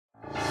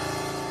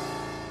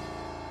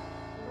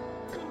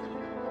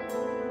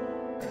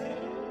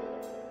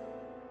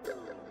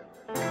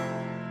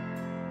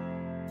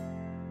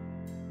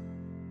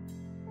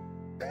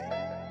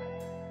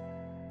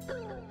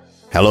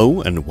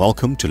Hello and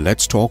welcome to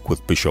Let's Talk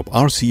with Bishop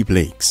R.C.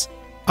 Blakes.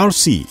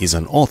 R.C. is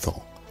an author,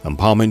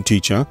 empowerment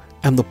teacher,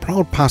 and the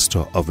proud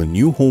pastor of the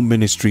New Home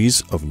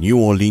Ministries of New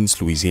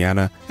Orleans,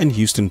 Louisiana and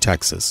Houston,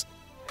 Texas.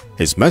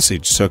 His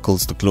message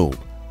circles the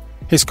globe.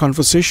 His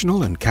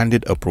conversational and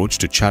candid approach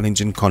to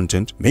challenging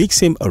content makes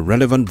him a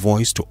relevant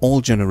voice to all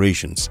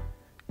generations.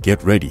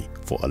 Get ready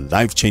for a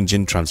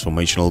life-changing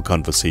transformational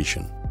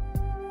conversation.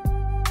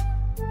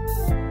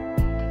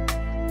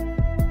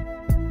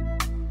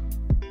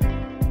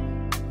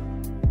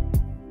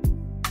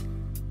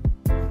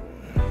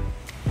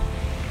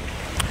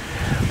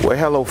 Well,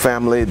 hello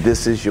family,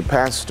 this is your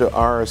pastor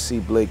R.C.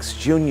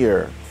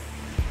 BlakesJr.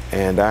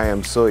 and I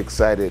am so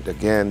excited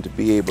again to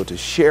be able to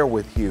share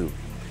with you.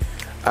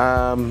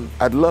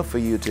 I'd love for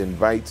you to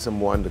invite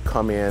someone to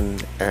come in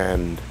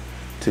and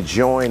to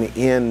join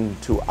in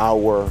to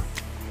our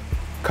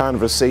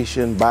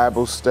conversation,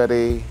 Bible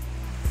study,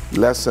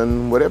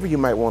 lesson, whatever you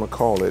might want to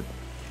call it.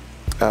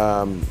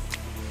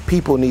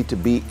 People need to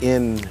be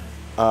in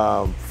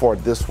for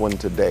this one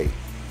today.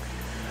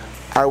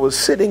 I was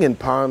sitting and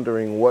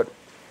pondering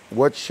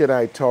what should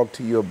I talk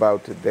to you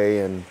about today,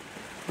 and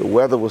the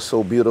weather was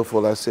so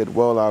beautiful. I said,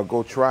 well, I'll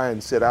go try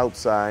and sit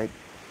outside.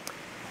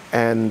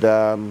 And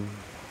the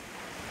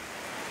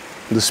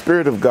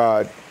Spirit of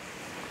God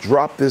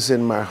dropped this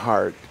in my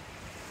heart,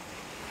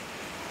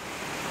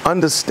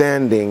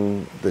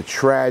 understanding the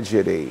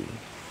tragedy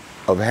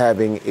of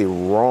having a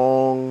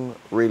wrong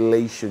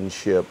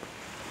relationship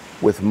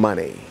with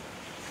money.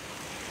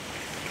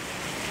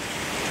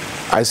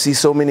 I see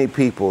so many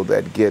people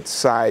that get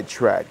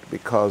sidetracked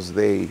because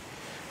they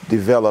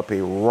develop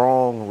a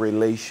wrong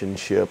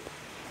relationship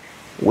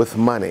with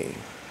money.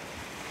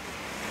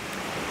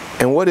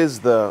 And what is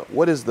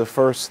the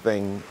first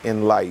thing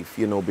in life,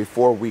 you know,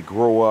 before we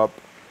grow up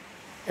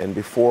and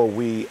before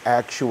we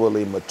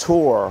actually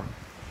mature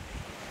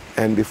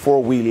and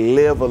before we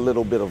live a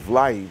little bit of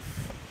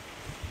life?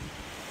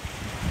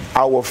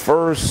 Our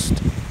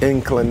first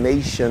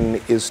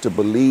inclination is to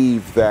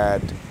believe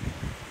that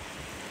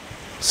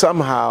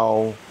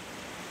somehow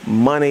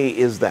money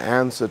is the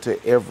answer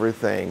to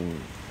everything.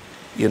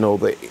 You know,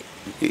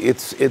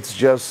 it's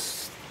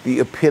just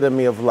the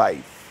epitome of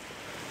life.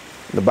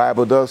 The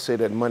Bible does say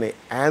that money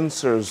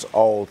answers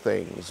all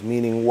things,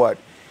 meaning what?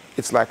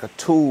 It's like a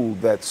tool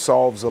that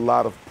solves a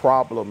lot of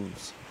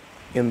problems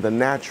in the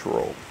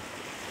natural.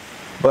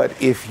 But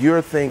if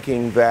you're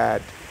thinking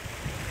that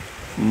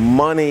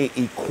money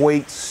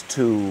equates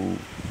to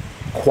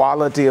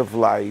quality of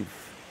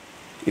life,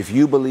 if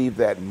you believe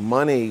that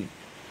money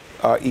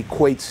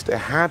equates to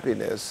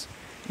happiness,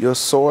 you're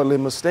sorely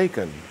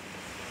mistaken.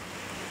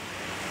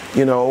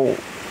 You know,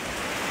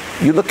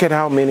 you look at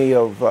how many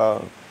of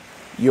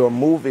your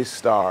movie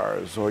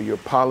stars or your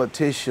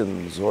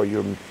politicians or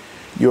your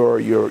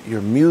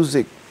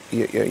music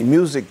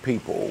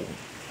people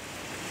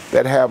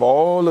that have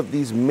all of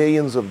these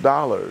millions of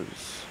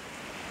dollars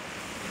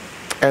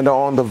and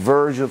are on the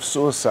verge of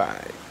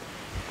suicide.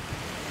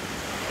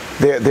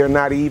 They're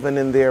not even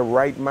in their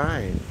right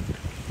mind.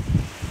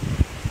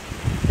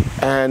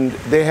 And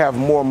they have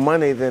more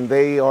money than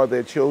they or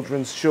their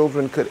children's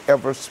children could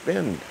ever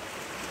spend.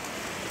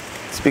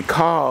 It's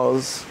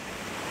because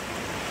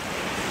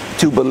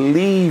to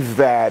believe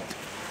that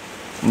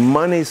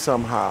money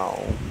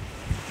somehow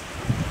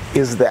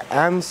is the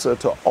answer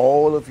to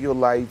all of your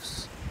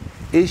life's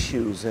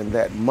issues and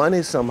that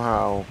money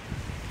somehow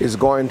is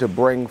going to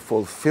bring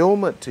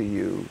fulfillment to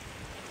you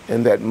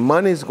and that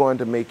money is going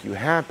to make you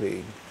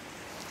happy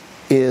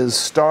is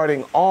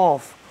starting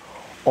off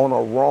on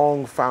a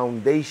wrong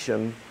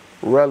foundation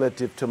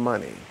relative to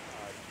money.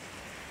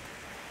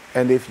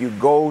 And if you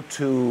go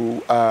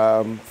to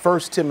 1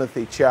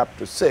 Timothy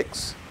chapter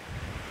 6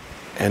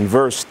 and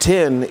verse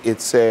 10,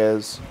 it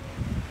says,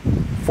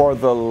 "For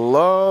the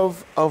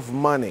love of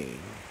money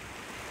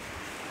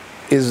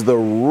is the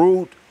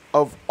root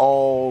of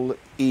all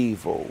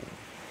evil."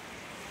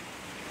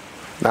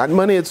 Not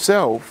money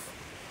itself,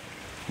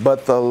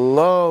 but the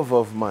love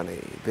of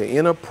money, the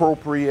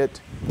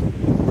inappropriate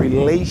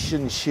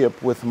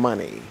relationship with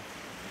money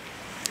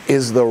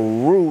is the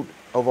root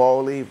of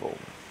all evil.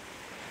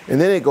 And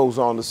then it goes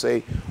on to say,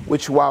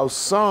 which while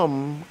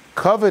some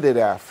coveted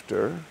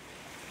after,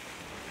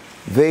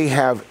 they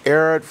have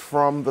erred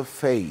from the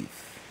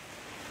faith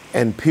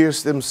and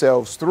pierced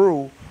themselves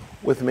through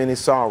with many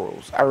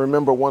sorrows. I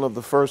remember one of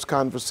the first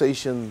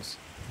conversations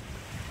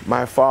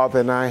my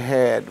father and I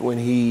had when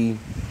he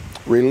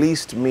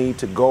released me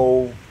to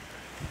go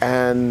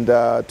and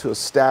to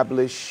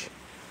establish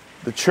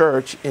the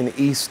church in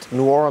East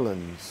New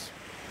Orleans.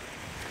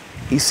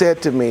 He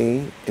said to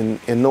me in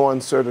no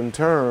uncertain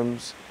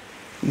terms,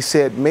 he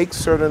said, make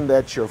certain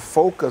that your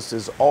focus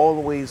is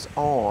always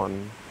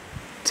on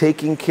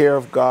taking care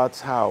of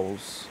God's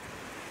house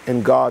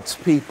and God's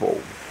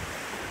people,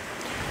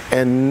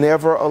 and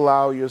never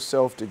allow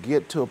yourself to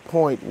get to a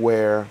point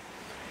where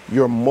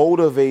you're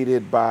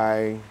motivated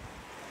by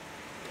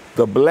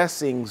the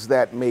blessings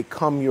that may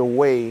come your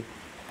way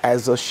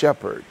as a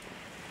shepherd.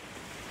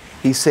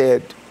 He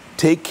said,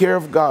 take care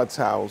of God's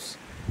house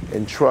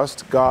and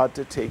trust God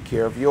to take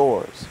care of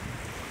yours.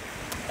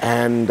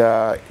 And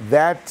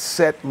that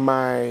established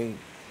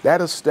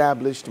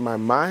my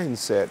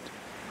mindset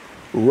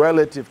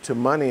relative to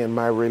money and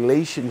my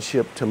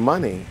relationship to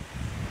money.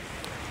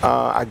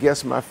 I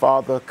guess my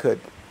father could,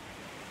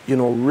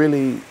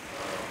 really,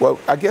 well,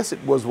 I guess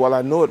it was, well,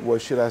 I know it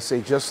was, should I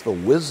say, just the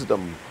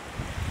wisdom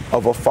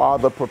of a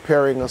father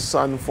preparing a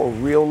son for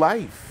real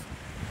life.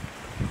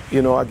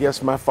 I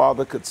guess my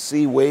father could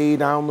see way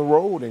down the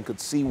road and could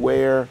see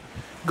where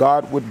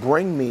God would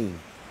bring me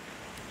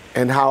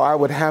and how I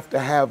would have to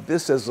have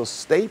this as a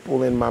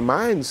staple in my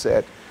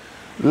mindset,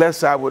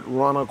 lest I would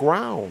run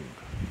aground.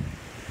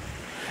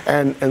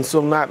 And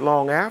so not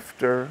long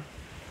after,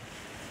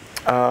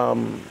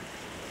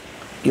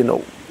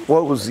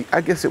 what was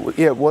I guess it was,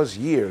 yeah, it was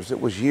years. It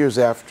was years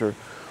after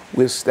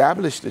we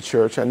established the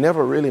church. I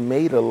never really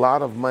made a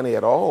lot of money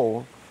at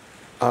all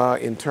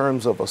in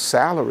terms of a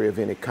salary of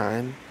any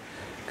kind.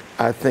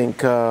 I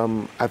think I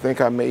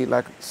made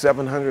like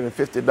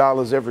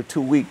 $750 every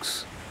 2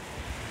 weeks.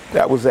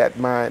 That was at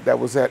my that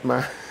was at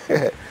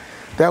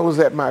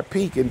my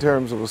peak in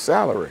terms of a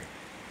salary.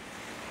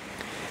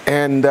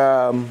 And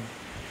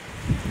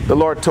the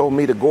Lord told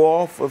me to go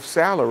off of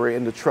salary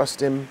and to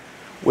trust Him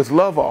with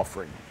love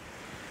offering.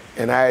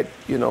 And I,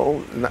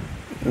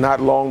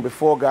 not long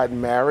before got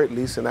married,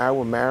 Lisa and I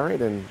were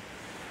married,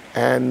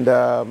 and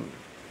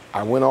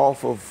I went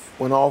off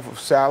of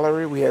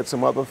salary. We had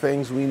some other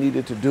things we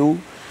needed to do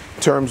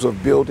in terms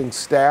of building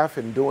staff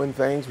and doing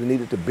things. We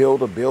needed to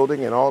build a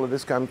building and all of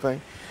this kind of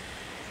thing.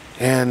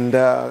 And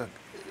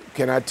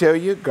can I tell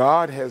you,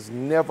 God has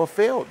never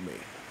failed me.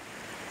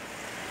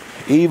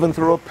 Even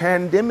through a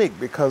pandemic,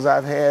 because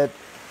I've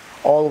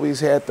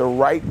always had the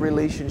right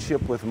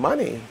relationship with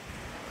money.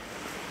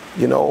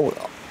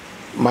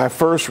 My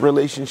first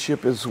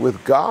relationship is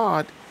with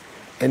God,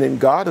 and then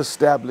God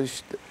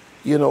established,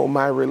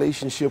 my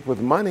relationship with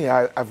money.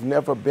 I've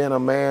never been a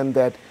man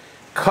that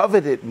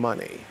coveted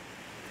money.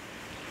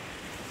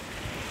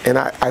 And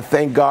I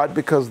thank God,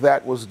 because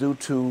that was due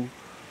to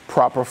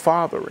proper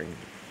fathering.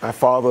 My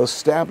father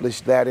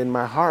established that in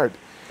my heart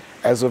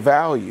as a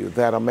value,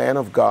 that a man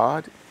of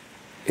God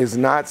is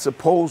not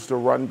supposed to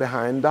run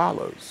behind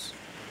dollars.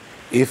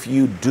 If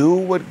you do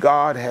what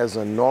God has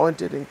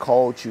anointed and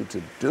called you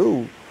to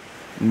do,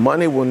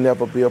 money will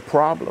never be a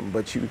problem.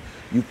 But you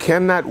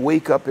cannot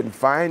wake up and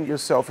find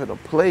yourself in a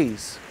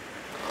place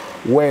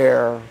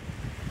where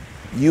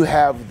you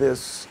have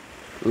this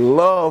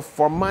love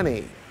for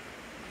money,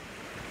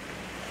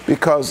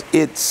 because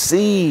it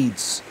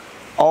seeds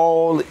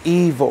all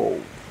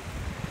evil.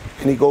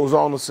 And he goes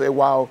on to say,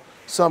 while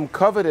some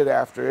coveted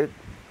after it,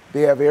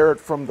 they have erred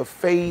from the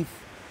faith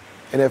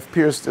and have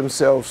pierced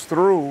themselves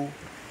through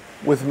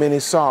with many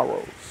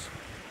sorrows.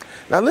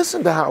 Now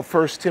listen to how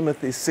 1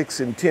 Timothy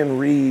 6:10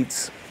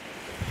 reads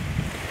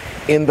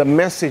in the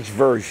Message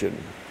version.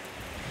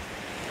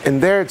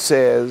 And there it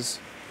says,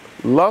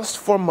 lust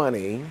for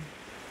money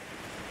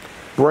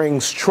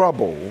brings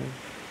trouble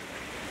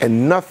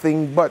and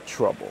nothing but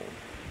trouble.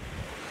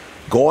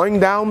 Going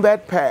down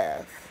that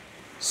path,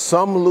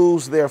 some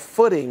lose their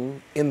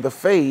footing in the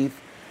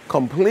faith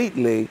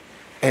completely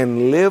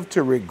and live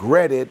to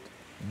regret it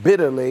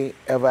bitterly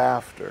ever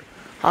after.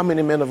 How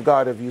many men of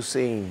God have you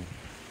seen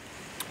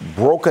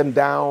broken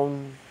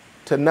down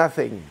to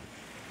nothing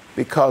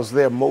because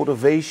their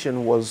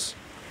motivation was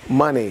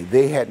money?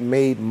 They had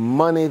made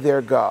money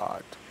their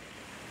God.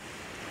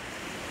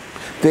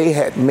 They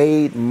had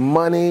made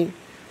money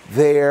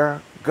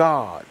their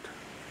God.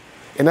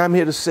 And I'm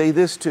here to say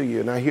this to you,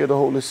 and I hear the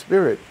Holy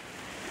Spirit.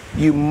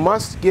 You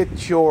must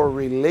get your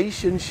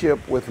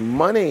relationship with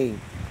money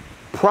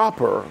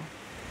proper,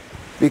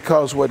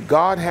 because what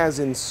God has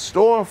in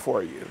store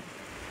for you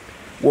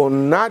will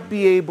not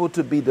be able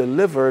to be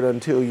delivered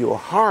until your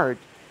heart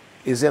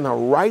is in a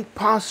right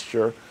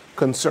posture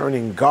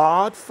concerning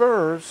God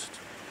first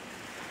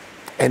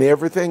and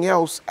everything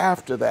else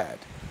after that.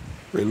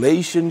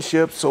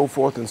 Relationships, so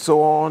forth and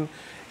so on,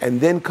 and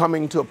then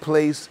coming to a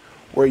place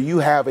where you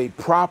have a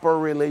proper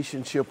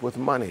relationship with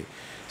money.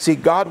 See,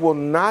 God will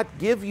not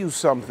give you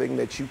something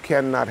that you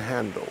cannot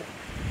handle.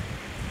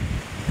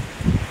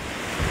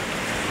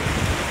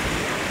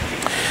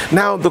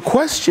 Now, the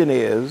question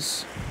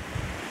is,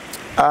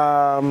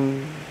 how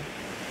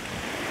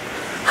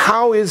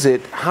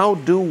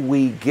do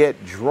we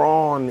get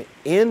drawn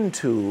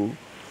into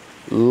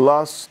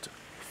lust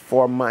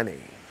for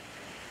money?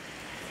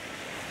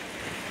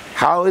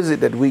 How is it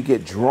that we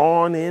get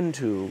drawn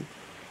into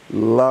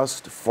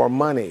lust for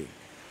money?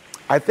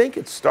 I think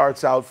it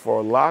starts out for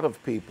a lot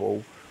of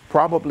people,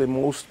 probably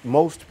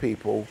most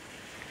people,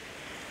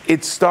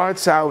 it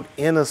starts out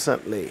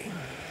innocently.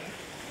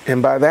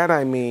 And by that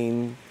I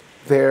mean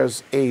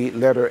there's a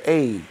letter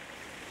A.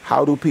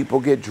 How do people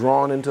get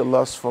drawn into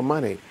lust for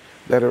money?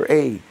 Letter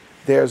A,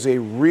 there's a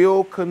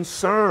real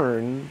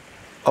concern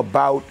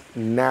about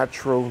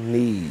natural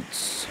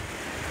needs.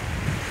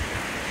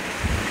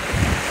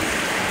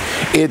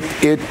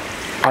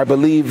 I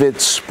believe it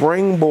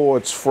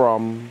springboards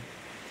from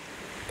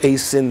a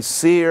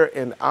sincere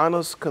and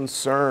honest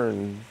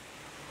concern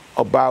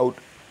about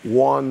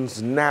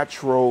one's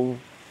natural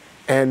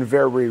and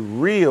very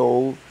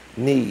real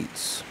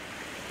needs.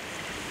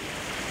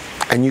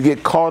 And you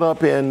get caught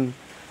up in,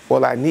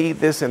 well, I need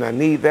this and I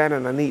need that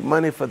and I need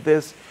money for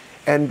this.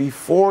 And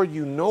before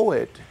you know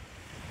it,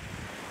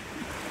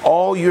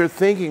 all you're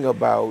thinking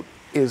about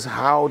is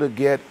how to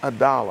get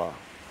 $1,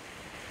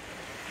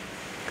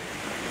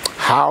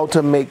 how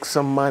to make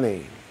some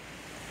money,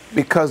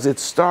 because it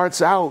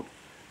starts out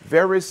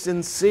very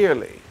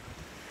sincerely.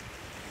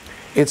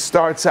 It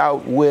starts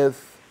out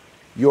with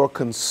your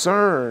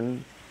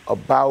concern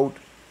about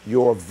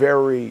your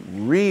very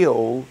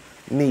real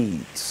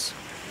needs.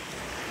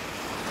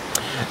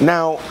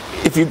 Now,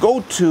 if you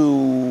go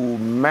to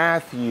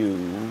Matthew,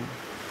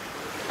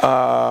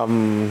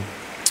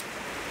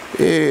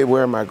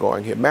 where am I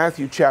going here?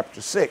 Matthew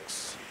chapter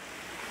 6,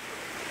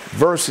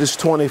 verses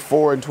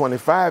 24 and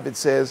 25, it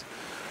says,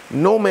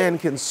 "No man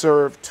can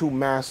serve two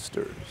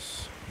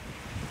masters,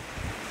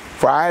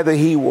 for either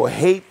he will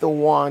hate the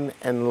one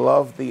and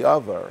love the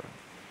other,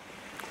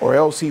 or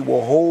else he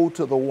will hold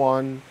to the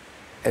one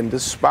and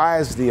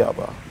despise the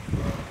other.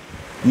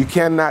 You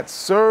cannot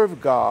serve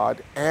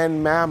God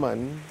and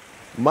mammon,"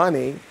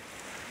 money.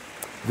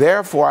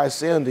 "Therefore I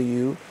say unto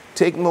you,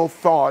 take no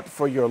thought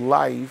for your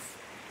life,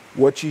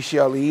 what ye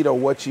shall eat or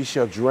what ye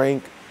shall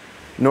drink,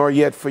 nor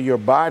yet for your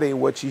body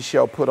what ye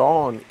shall put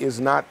on. Is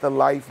not the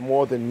life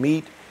more than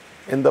meat,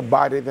 and the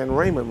body than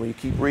raiment?" When you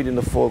keep reading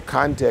the full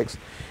context,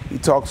 he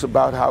talks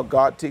about how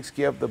God takes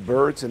care of the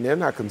birds and they're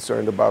not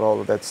concerned about all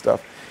of that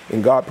stuff,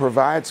 and God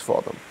provides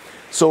for them.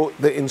 So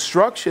the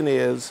instruction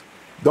is,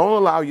 don't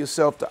allow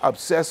yourself to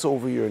obsess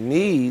over your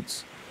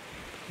needs,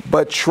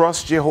 but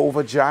trust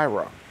Jehovah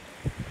Jireh.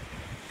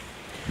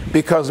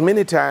 Because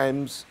many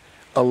times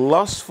a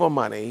lust for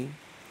money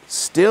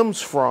stems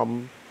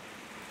from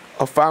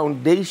a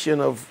foundation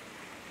of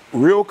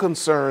real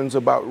concerns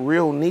about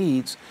real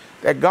needs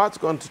that God's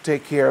going to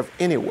take care of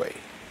anyway.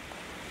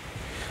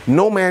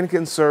 No man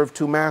can serve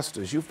two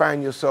masters. You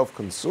find yourself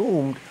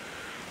consumed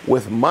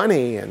with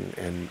money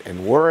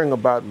and worrying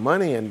about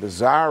money and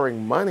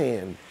desiring money,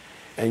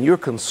 and you're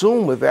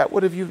consumed with that.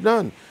 What have you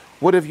done?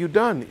 What have you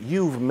done?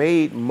 You've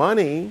made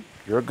money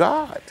your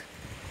God.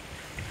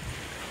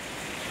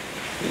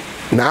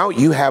 Now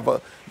you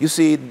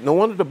see, no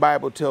wonder the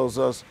Bible tells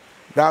us,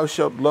 "Thou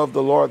shalt love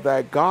the Lord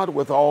thy God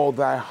with all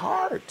thy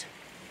heart."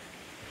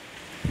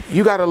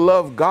 You got to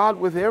love God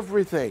with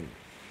everything.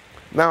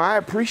 Now, I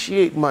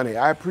appreciate money.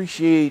 I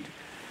appreciate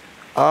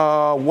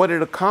what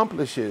it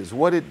accomplishes,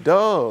 what it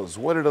does,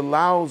 what it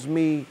allows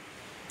me,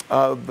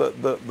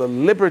 the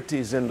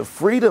liberties and the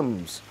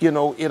freedoms,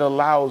 it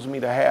allows me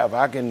to have.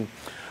 I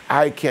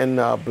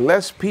can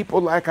bless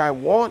people like I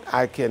want.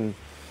 I can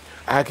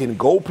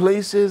go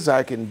places.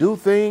 I can do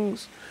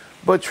things.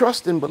 But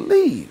trust and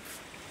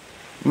believe,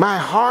 my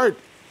heart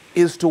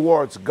is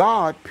towards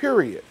God,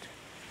 period.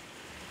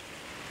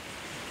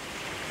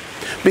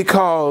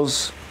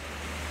 Because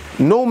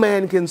no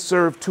man can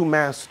serve two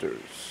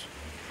masters.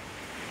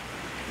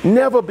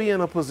 Never be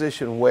in a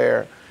position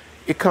where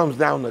it comes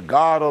down to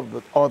God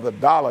or the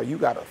dollar. You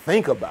got to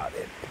think about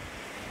it.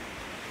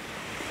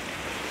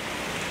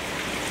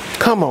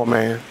 Come on,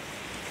 man.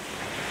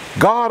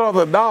 God or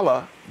the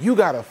dollar, you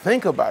got to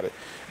think about it.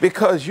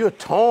 Because you're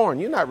torn.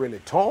 You're not really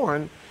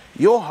torn.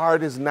 Your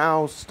heart is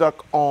now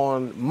stuck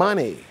on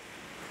money.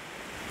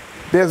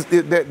 There's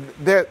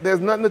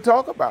nothing to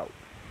talk about.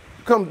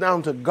 It comes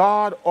down to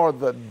God or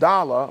the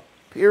dollar,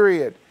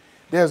 period.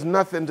 There's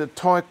nothing to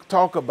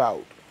talk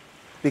about.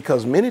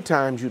 Because many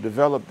times you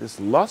develop this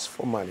lust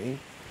for money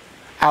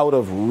out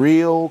of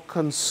real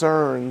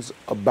concerns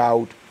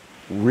about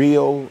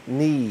real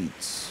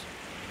needs.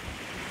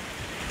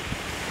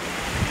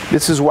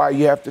 This is why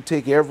you have to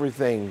take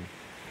everything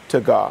to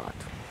God.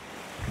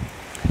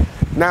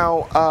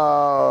 Now,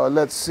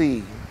 let's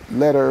see,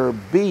 letter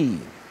B.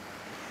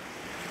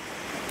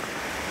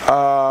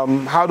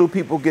 How do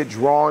people get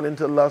drawn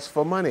into lust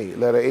for money?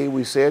 Letter A,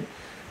 we said,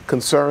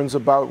 concerns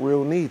about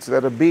real needs.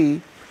 Letter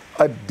B,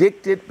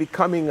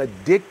 becoming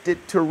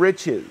addicted to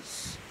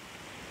riches.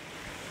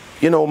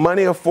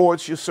 Money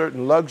affords you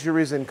certain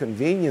luxuries and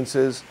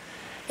conveniences,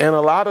 and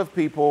a lot of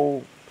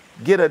people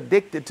get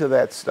addicted to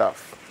that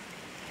stuff.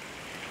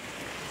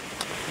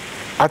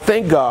 I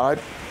thank God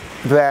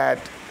that,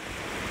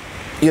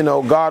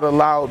 God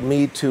allowed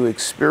me to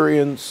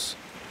experience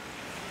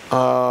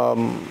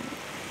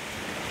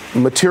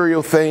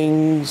material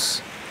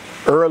things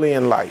early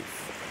in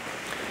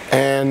life.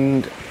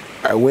 And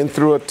I went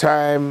through a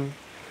time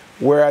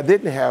where I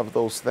didn't have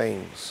those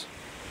things.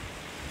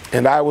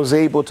 And I was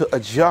able to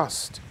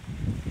adjust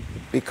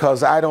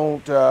because I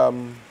don't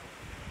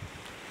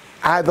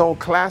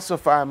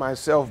classify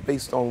myself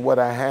based on what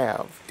I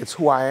have. It's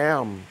who I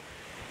am,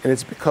 and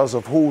it's because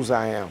of whose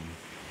I am.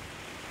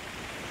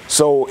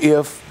 So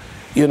if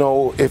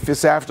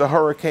it's after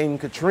Hurricane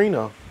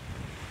Katrina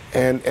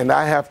and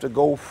I have to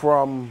go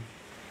from,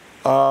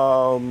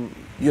 the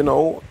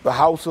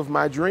house of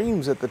my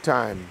dreams at the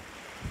time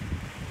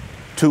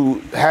to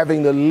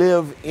having to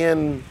live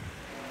in,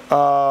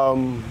 I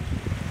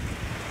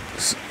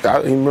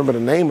don't even remember the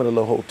name of the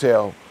little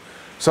hotel,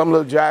 some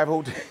little jive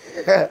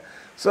hotel,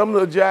 some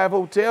little jive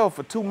hotel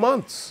for 2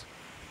 months,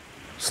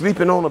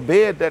 sleeping on a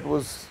bed that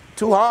was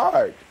too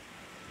hard.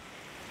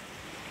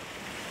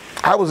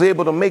 I was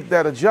able to make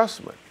that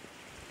adjustment.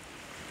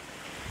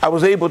 I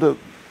was able to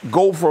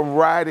go from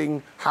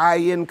riding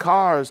high-end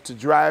cars to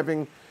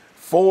driving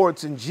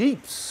Fords and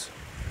Jeeps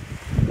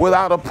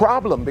without a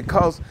problem,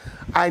 because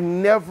I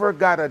never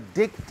got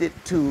addicted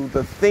to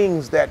the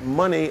things that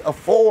money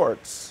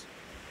affords.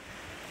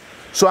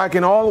 So I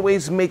can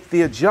always make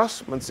the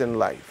adjustments in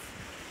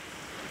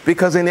life.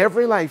 Because in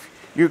every life,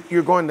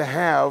 you're going to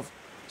have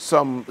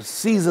some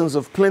seasons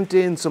of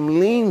plenty and some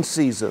lean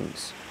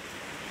seasons.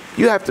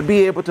 You have to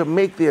be able to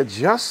make the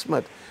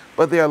adjustment.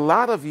 But there are a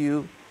lot of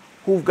you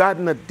who've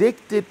gotten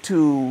addicted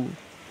to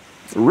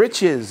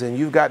riches, and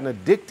you've gotten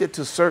addicted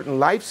to certain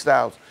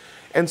lifestyles.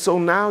 And so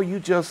now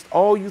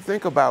all you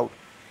think about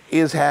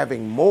is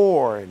having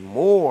more and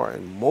more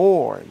and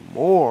more and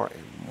more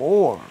and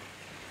more.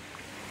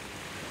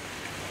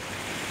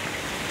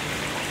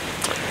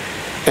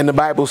 And the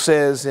Bible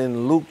says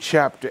in Luke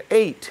chapter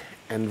 8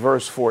 and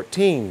verse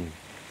 14,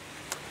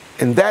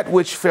 and that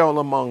which fell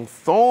among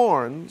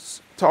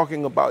thorns,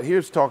 talking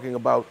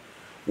about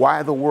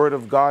why the word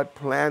of God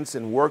plants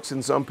and works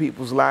in some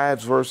people's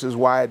lives versus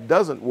why it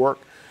doesn't work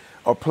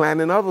or plant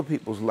in other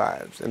people's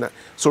lives. And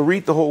so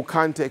read the whole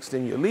context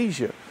in your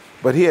leisure.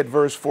 But here at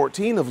verse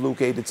 14 of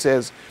Luke 8, it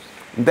says,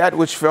 that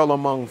which fell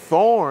among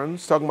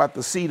thorns, talking about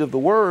the seed of the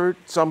word,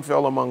 some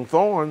fell among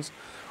thorns,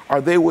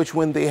 are they which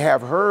when they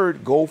have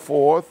heard go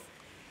forth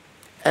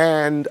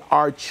and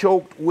are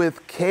choked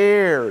with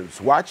cares,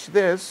 watch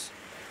this,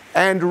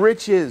 and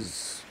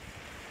riches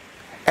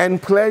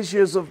and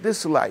pleasures of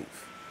this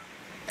life,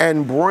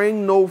 and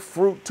bring no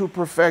fruit to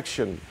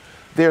perfection.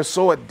 They're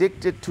so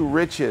addicted to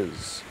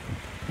riches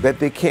that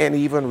they can't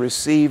even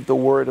receive the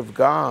word of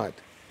God,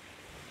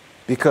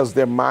 because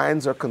their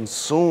minds are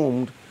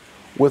consumed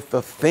with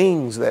the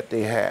things that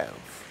they have,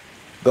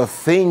 the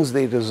things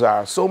they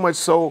desire. So much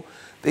so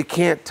they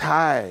can't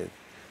tithe,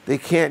 they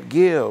can't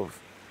give,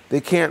 they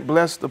can't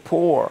bless the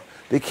poor,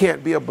 they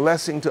can't be a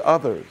blessing to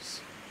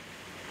others,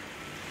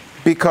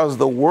 because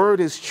the word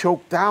is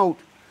choked out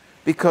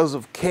because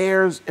of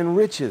cares and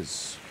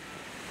riches.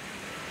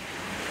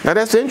 Now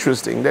that's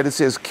interesting that it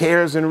says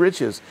cares and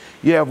riches.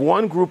 You have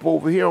one group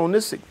over here on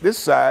this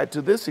side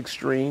to this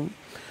extreme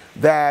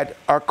that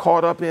are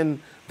caught up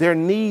in their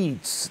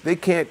needs. They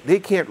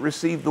can't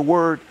receive the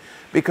word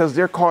because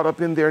they're caught up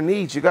in their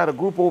needs. You got a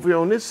group over here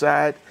on this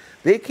side,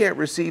 they can't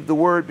receive the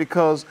word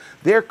because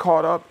they're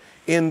caught up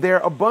in their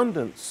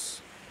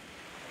abundance.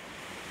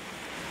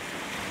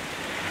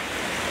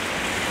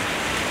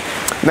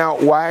 Now,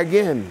 why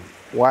again?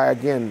 Why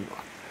again?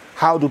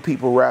 How do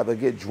people rather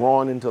get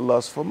drawn into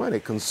lust for money?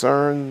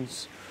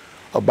 Concerns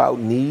about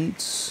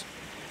needs,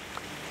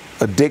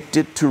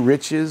 addicted to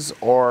riches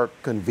or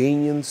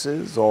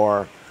conveniences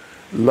or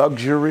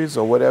luxuries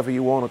or whatever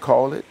you want to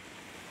call it.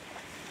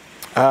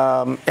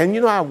 And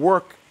you know, I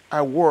work,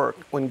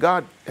 when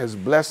God has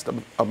blessed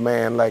a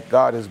man like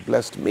God has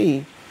blessed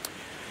me,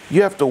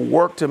 you have to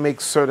work to make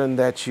certain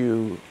that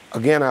you,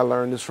 again, I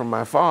learned this from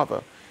my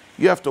father,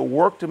 you have to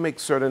work to make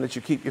certain that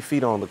you keep your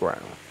feet on the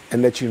ground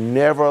and that you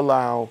never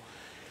allow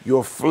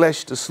your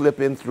flesh to slip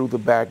in through the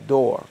back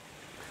door.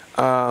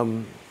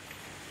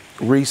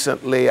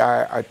 Recently,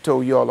 I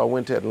told y'all I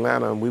went to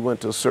Atlanta and we went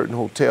to a certain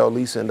hotel,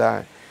 Lisa and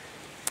I,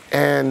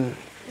 and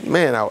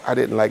man, I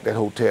didn't like that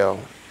hotel.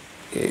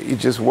 It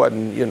just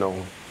wasn't, you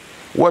know,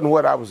 wasn't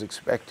what I was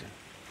expecting.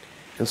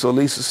 And so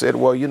Lisa said,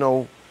 well, you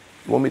know,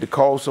 you want me to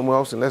call somewhere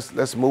else and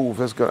let's move,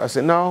 let's go. I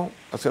said, no,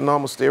 I'm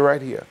gonna stay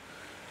right here.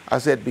 I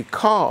said,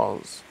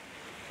 because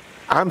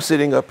I'm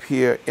sitting up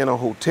here in a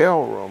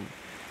hotel room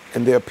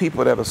and there are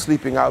people that are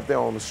sleeping out there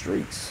on the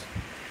streets.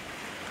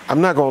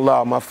 I'm not gonna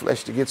allow my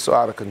flesh to get so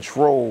out of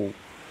control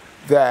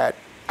that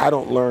I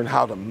don't learn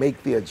how to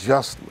make the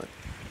adjustment.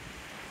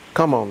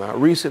 Come on now.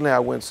 Recently I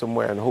went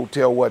somewhere and the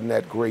hotel wasn't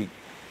that great.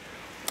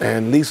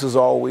 And Lisa's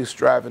always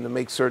striving to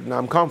make certain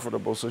I'm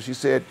comfortable. So she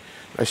said,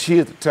 she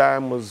at the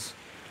time was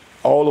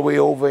all the way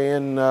over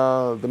in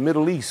the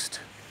Middle East.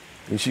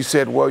 And she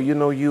said, well, you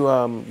know, you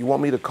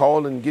want me to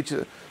call and get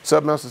you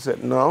something else? I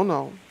said,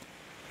 no.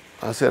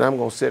 I said, I'm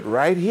gonna sit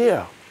right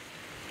here,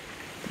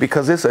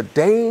 because it's a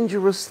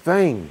dangerous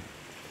thing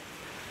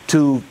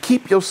to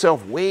keep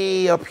yourself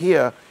way up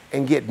here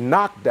and get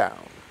knocked down.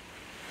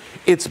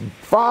 It's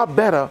far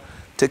better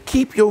to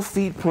keep your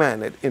feet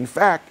planted. In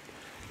fact,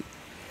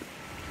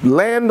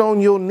 land on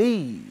your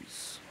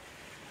knees.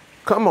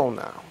 Come on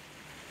now.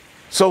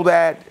 So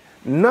that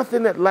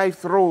nothing that life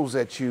throws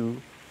at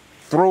you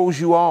throws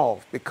you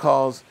off,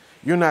 because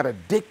you're not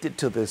addicted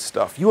to this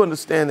stuff. You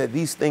understand that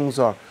these things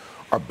are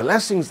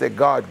blessings that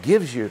God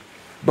gives you,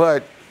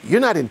 but you're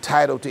not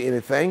entitled to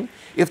anything.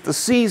 If the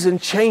season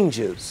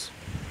changes,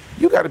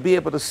 you got to be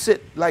able to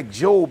sit like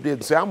Job did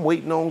and say, I'm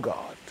waiting on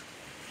God.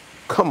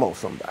 Come on,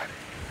 somebody.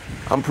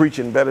 I'm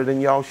preaching better than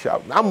y'all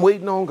shouting. I'm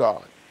waiting on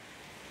God.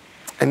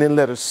 And then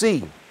letter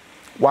C,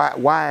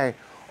 why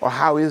or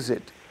how is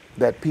it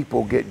that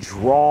people get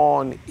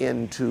drawn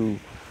into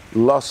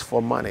lust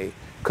for money,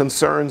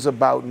 concerns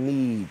about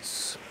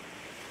needs,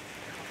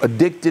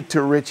 addicted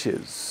to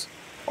riches?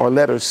 Or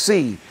letter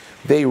C,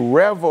 they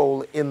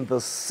revel in the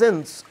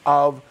sense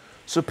of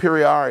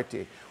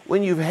superiority.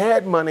 When you've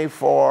had money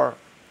for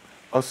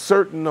a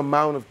certain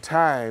amount of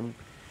time,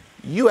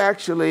 you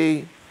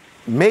actually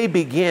may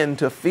begin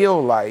to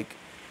feel like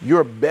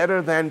you're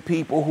better than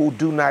people who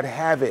do not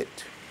have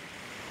it.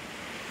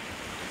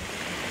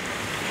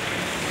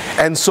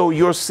 And so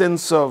your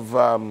sense of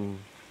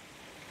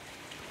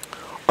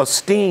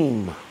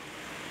esteem,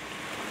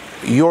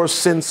 your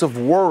sense of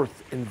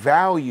worth and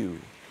value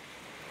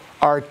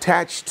are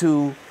attached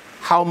to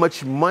how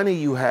much money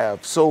you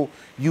have. So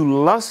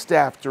you lust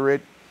after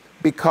it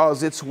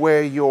because it's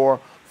where your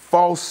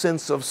false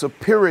sense of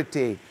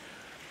superiority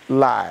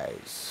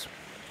lies.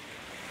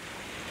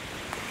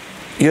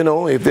 You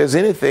know, if there's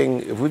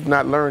anything, if we've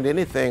not learned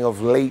anything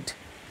of late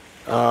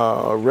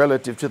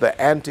relative to the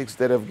antics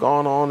that have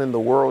gone on in the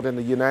world in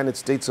the United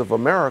States of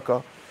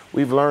America,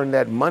 we've learned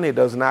that money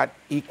does not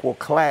equal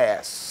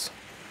class.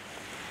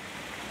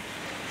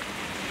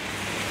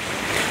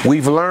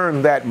 We've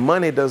learned that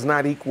money does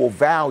not equal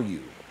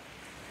value,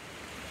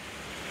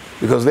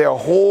 because there are a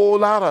whole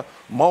lot of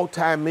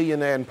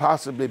multimillionaires and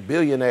possibly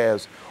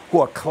billionaires who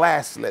are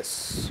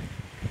classless.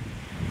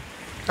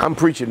 I'm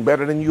preaching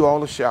better than you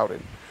all are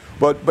shouting.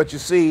 But you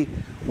see,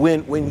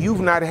 when you've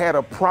not had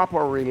a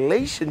proper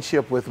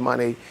relationship with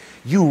money,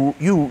 you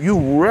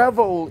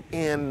revel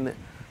in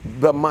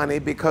the money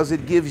because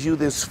it gives you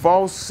this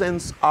false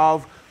sense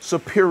of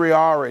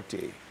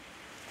superiority.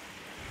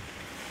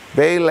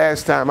 Babe,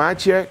 last time I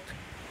checked,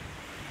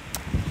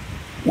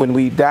 when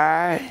we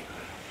die,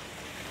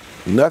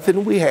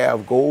 nothing we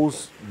have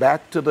goes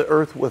back to the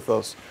earth with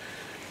us.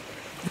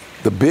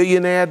 The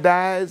billionaire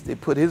dies, they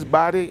put his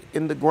body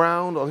in the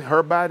ground or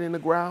her body in the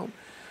ground.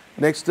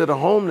 Next to the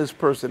homeless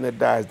person that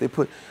dies, they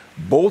put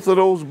both of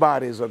those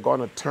bodies are going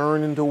to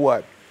turn into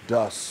what?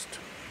 Dust.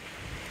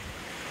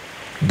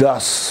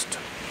 Dust.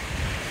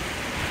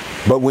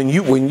 But when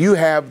you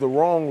have the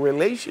wrong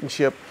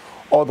relationship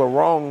or the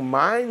wrong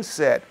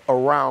mindset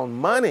around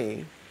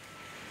money,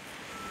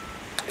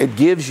 it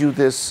gives you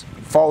this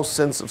false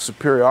sense of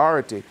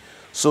superiority.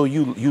 So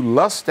you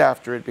lust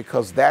after it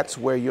because that's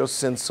where your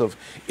sense of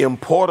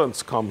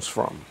importance comes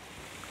from.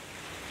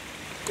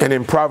 And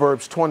in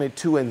Proverbs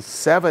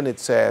 22:7 it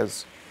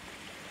says,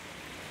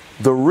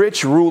 "The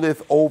rich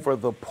ruleth over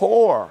the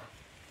poor,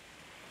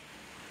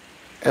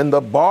 and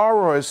the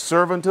borrower is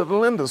servant to the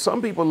lender."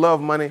 Some people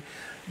love money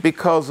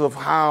because of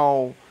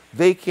how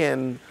they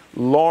can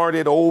lord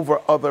it over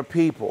other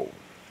people.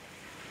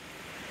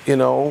 You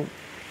know,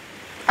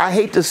 I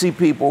hate to see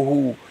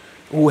people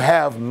who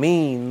have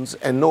means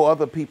and know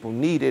other people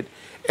need it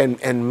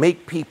and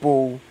make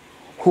people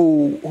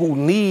who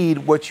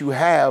need what you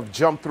have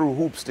jump through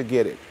hoops to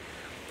get it.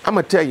 I'm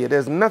going to tell you,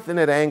 there's nothing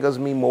that angers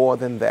me more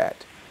than that.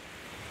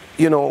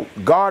 You know,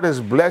 God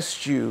has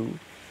blessed you,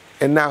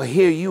 and now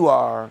here you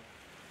are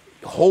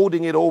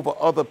holding it over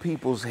other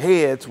people's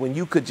heads when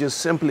you could just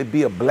simply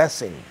be a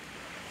blessing.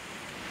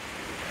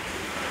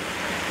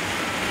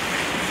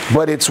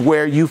 But it's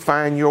where you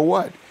find your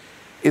what?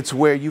 It's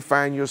where you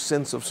find your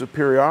sense of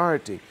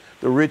superiority.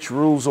 The rich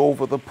rules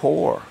over the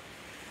poor.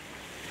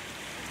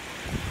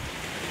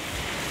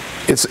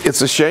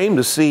 It's a shame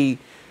to see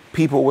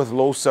people with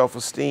low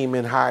self-esteem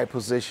in high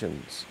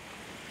positions,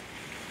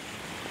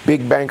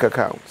 big bank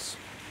accounts.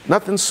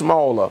 Nothing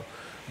smaller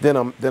than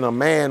a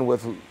man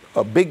with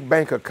a big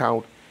bank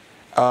account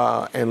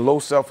and low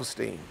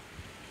self-esteem.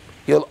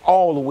 He'll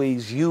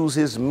always use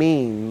his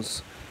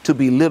means to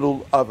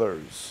belittle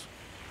others.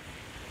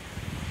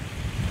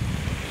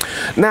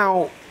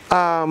 Now,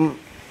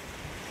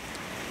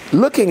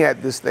 looking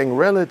at this thing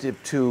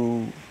relative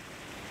to,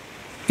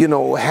 you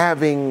know,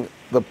 having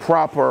the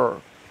proper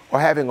or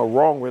having a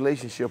wrong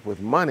relationship with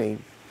money,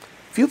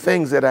 a few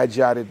things that I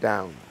jotted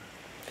down.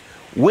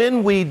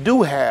 When we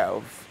do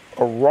have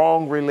a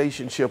wrong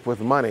relationship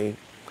with money,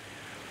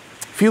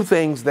 a few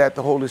things that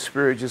the Holy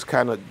Spirit just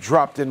kind of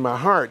dropped in my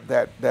heart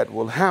that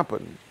will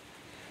happen.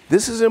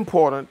 This is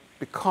important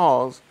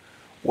because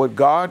what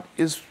God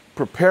is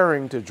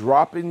preparing to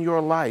drop in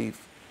your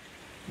life,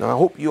 now I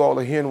hope you all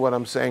are hearing what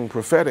I'm saying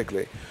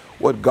prophetically,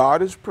 what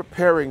God is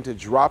preparing to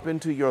drop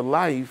into your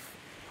life,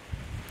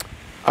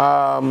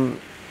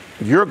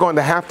 you're going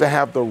to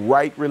have the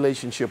right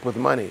relationship with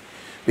money,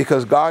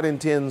 because God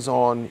intends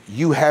on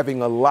you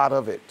having a lot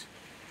of it.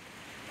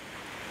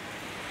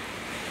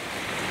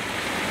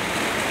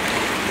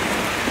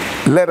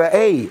 Letter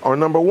A, or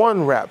number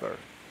one rather,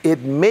 it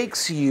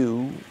makes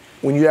you,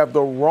 when you have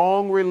the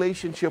wrong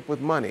relationship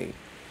with money,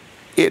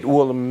 it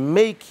will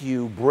make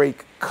you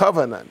break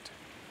covenant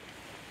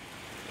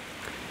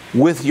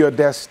with your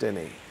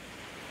destiny.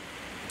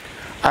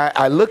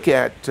 I look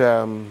at,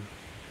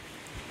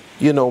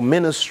 you know,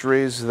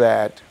 ministries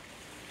that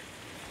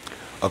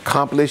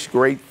accomplish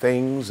great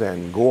things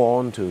and go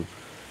on to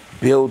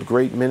build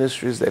great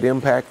ministries that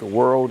impact the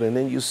world, and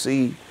then you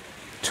see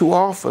too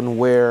often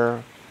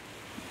where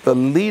the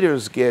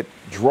leaders get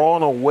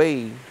drawn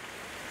away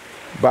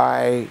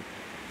by,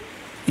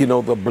 you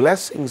know, the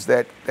blessings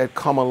that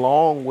come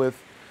along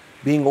with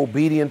being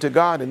obedient to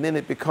God, and then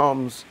it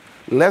becomes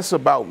less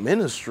about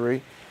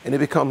ministry and it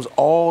becomes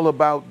all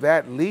about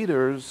that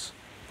leader's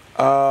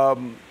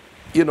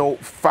you know,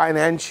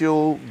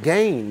 financial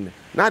gain.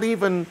 Not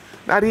even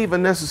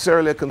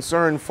necessarily a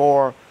concern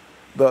for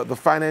the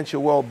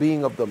financial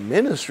well-being of the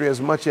ministry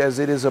as much as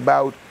it is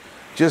about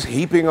just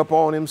heaping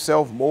upon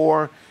himself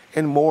more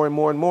and more and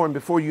more and more. And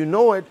before you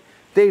know it,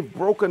 they've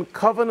broken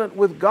covenant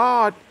with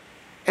God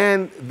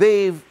and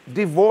they've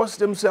divorced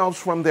themselves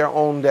from their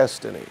own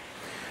destiny.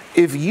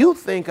 If you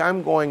think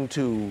I'm going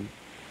to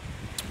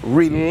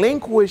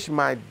relinquish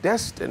my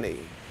destiny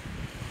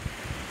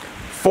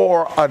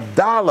for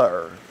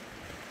 $1,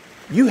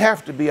 you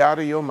have to be out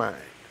of your mind.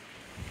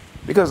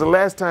 Because the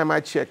last time I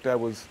checked, I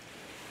was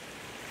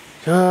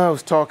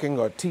talking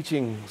or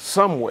teaching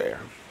somewhere,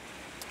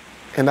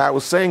 and I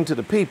was saying to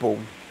the people,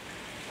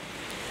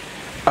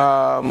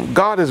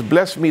 God has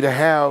blessed me to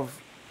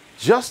have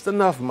just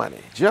enough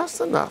money,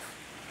 just enough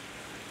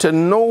to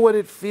know what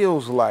it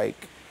feels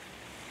like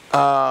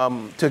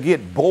to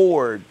get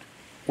bored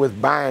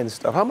with buying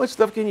stuff. How much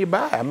stuff can you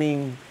buy? I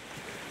mean,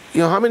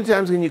 you know, how many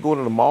times can you go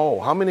to the mall?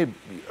 How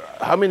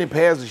many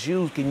pairs of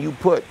shoes can you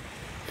put?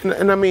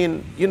 And I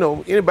mean, you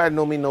know, anybody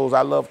know me knows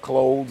I love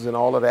clothes and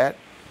all of that.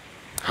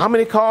 How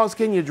many cars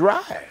can you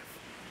drive?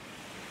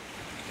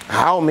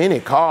 How many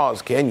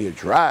cars can you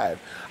drive?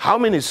 How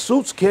many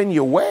suits can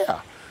you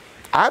wear?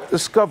 I've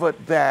discovered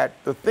that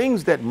the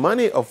things that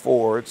money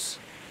affords,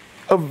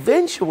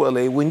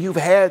 eventually, when you've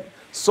had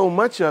so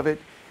much of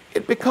it,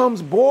 it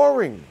becomes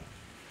boring.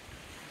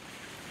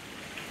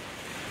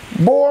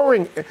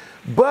 Boring.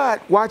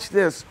 But watch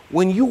this.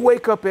 When you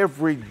wake up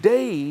every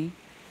day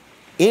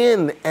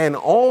in and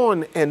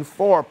on and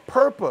for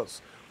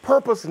purpose,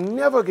 purpose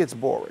never gets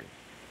boring.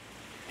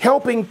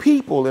 Helping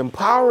people,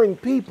 empowering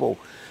people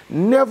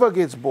never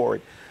gets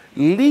boring.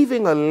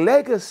 Leaving a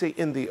legacy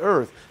in the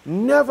earth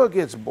never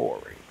gets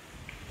boring.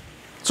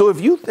 So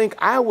if you think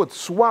I would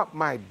swap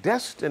my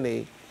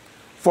destiny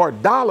for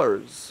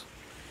dollars,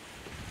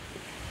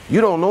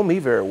 you don't know me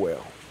very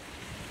well.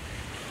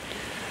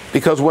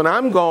 Because when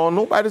I'm gone,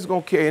 nobody's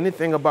going to care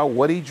anything about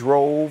what he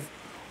drove,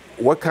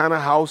 what kind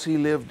of house he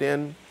lived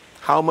in,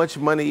 how much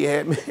money he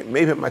had.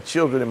 Maybe my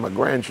children and my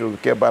grandchildren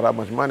care about how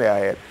much money I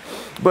had.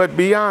 But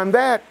beyond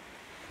that,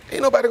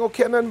 ain't nobody going to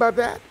care nothing about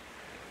that.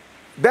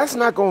 That's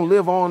not going to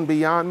live on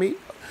beyond me.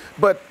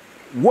 But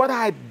what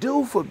I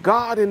do for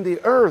God in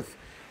the earth,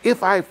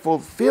 if I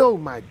fulfill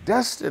my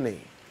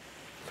destiny,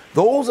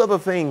 those are the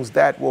things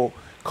that will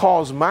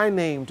cause my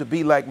name to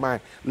be like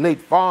my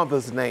late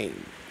father's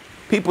name.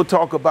 People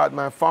talk about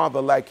my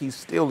father like he's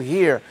still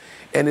here,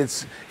 and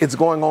it's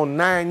going on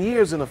 9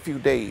 years in a few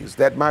days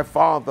that my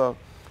father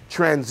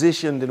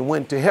transitioned and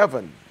went to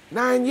heaven.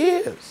 9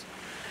 years.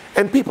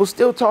 And people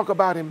still talk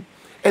about him,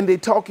 and they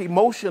talk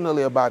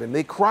emotionally about him.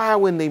 They cry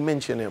when they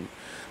mention him.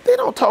 They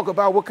don't talk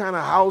about what kind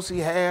of house he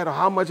had or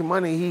how much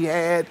money he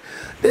had.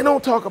 They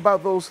don't talk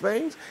about those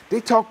things.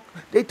 They talk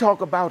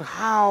about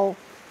how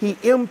he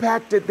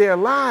impacted their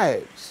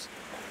lives.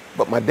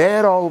 But my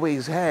dad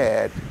always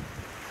had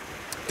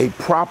a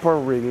proper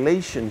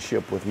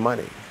relationship with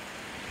money.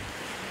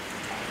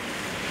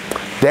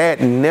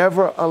 Dad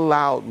never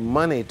allowed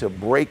money to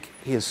break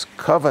his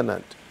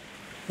covenant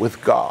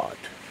with God.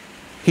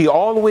 He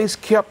always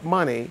kept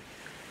money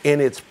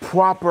in its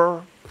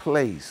proper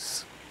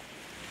place.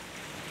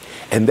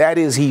 And that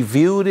is, he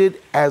viewed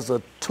it as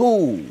a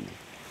tool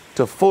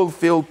to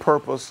fulfill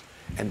purpose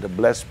and to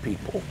bless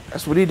people.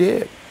 That's what he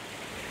did.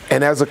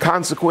 And as a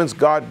consequence,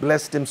 God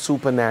blessed him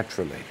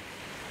supernaturally.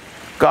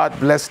 God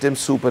blessed him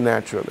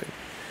supernaturally.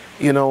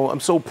 You know, I'm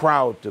so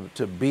proud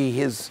to be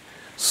his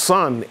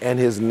son and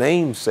his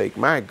namesake.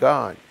 My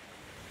God.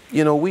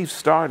 You know, we've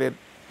started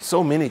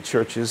so many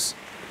churches.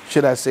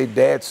 Should I say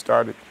Dad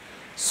started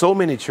so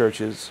many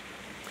churches.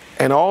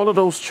 And all of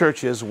those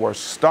churches were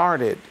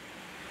started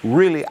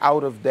really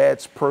out of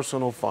Dad's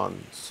personal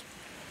funds.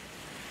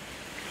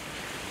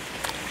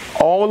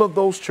 All of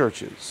those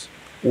churches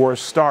were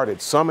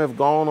started. Some have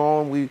gone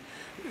on, we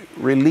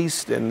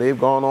released, and they've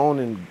gone on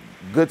in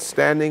good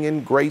standing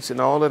and grace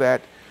and all of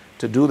that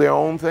to do their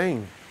own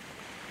thing.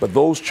 But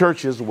those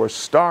churches were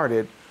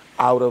started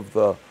out of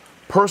the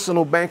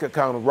personal bank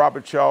account of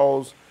Robert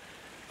Charles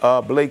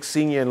Blake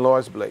Sr. and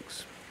Lois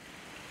Blakes.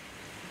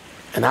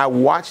 And I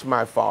watched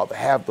my father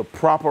have the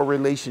proper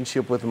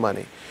relationship with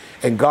money.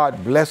 And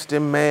God blessed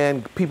him,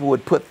 man. People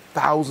would put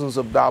thousands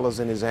of dollars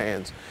in his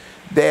hands.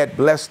 Dad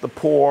blessed the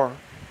poor.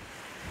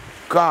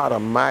 God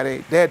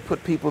Almighty. Dad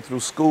put people through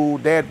school.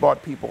 Dad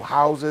bought people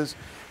houses.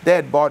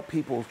 Dad bought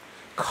people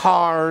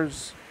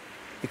cars,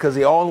 because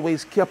he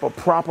always kept a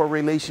proper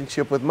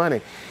relationship with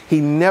money. He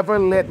never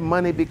let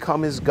money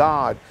become his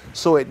God,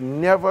 so it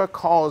never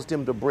caused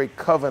him to break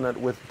covenant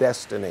with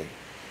destiny.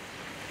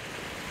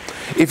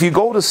 If you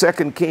go to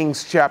 2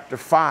 Kings chapter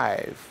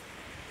 5,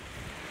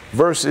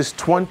 verses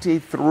 20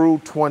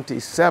 through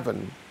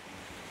 27,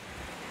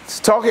 It's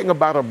talking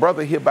about a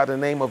brother here by the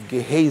name of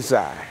Gehazi,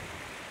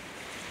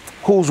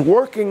 who's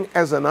working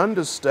as an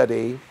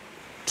understudy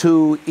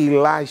to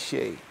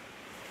Elisha,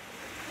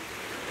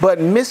 but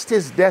missed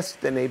his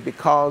destiny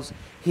because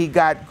he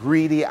got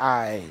greedy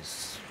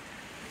eyes.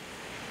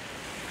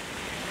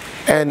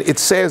 And it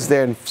says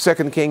there in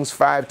 2 Kings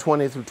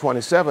 5:20 through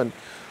 27,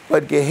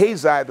 but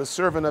Gehazi, the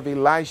servant of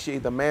Elisha,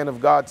 the man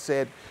of God,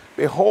 said,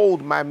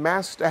 behold, my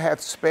master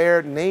hath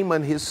spared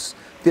Naaman this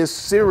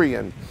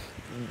Syrian.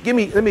 Let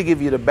me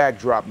give you the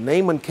backdrop.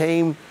 Naaman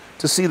came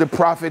to see the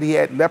prophet. He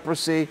had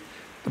leprosy.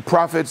 The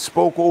prophet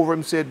spoke over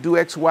him, said, do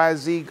X, Y,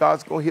 Z.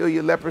 God's going to heal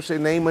your leprosy.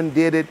 Naaman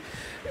did it,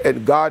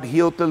 and God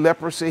healed the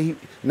leprosy.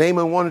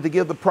 Naaman wanted to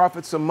give the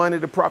prophet some money.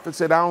 The prophet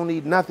said, I don't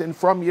need nothing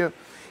from you.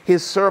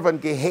 His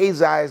servant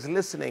Gehazi is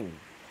listening.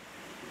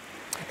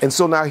 And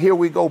so now here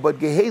we go. But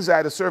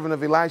Gehazi, the servant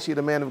of Elisha,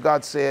 the man of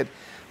God, said,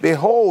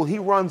 behold, he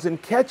runs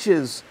and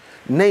catches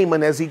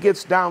Naaman as he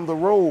gets down the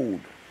road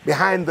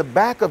behind the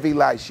back of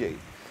Elisha.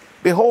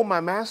 Behold, my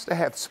master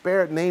hath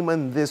spared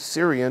Naaman this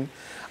Syrian.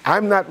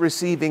 I'm not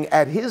receiving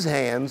at his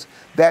hands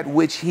that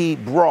which he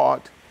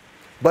brought,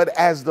 but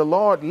as the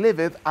Lord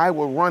liveth, I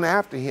will run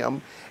after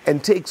him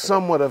and take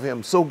somewhat of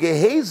him. So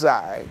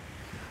Gehazi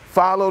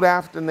followed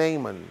after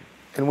Naaman.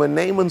 And when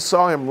Naaman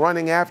saw him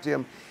running after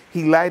him,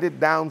 he lighted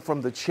down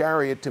from the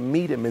chariot to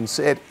meet him and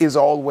said, is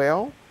all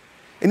well?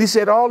 And he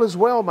said, all is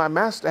well. My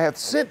master hath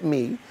sent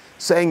me,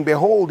 saying,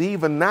 behold,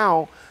 even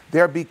now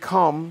there be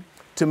come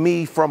to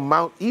me from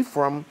Mount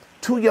Ephraim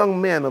 2 young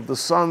men of the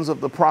sons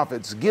of the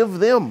prophets. Give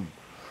them,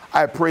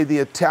 I pray thee,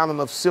 a talent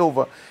of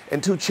silver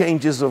and 2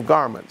 changes of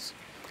garments.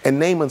 And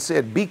Naaman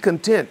said, be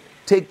content,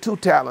 take 2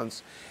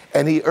 talents.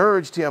 And he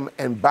urged him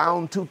and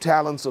bound 2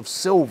 talents of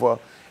silver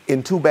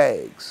in 2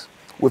 bags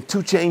with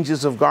 2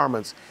 changes of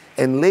garments,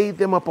 and laid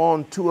them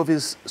upon 2 of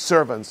his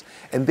servants,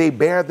 and they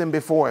bare them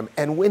before him.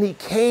 And when he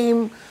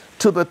came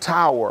to the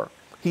tower,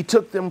 he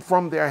took them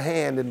from their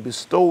hand and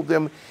bestowed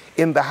them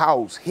in the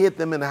house, hid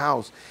them in the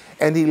house.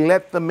 And he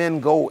let the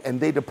men go,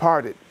 and they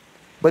departed.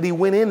 But he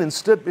went in and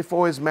stood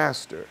before his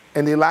master.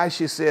 And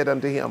Elisha said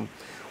unto him,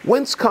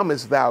 whence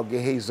comest thou,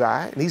 Gehazi?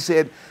 And he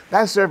said,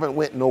 thy servant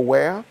went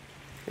nowhere.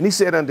 And he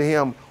said unto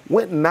him,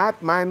 went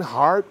not mine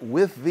heart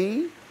with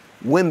thee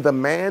when the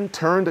man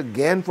turned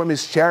again from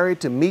his chariot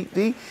to meet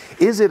thee?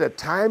 Is it a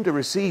time to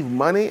receive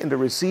money and to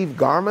receive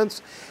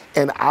garments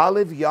and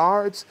olive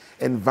yards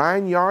and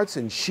vineyards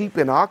and sheep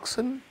and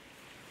oxen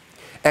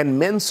and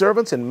men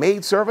servants and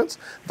maid servants?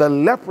 The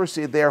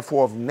leprosy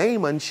therefore of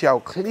Naaman shall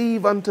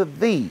cleave unto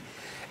thee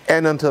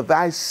and unto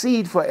thy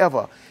seed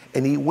forever.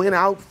 And he went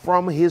out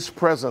from his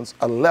presence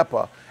a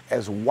leper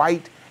as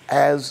white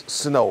as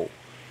snow.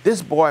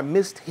 This boy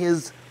missed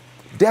his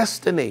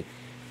destiny.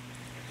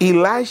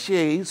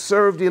 Elisha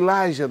served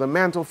Elijah. The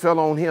mantle fell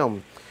on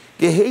him.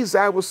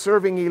 Gehazi was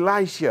serving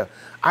Elisha.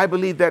 I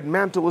believe that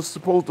mantle was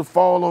supposed to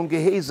fall on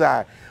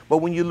Gehazi. But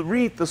when you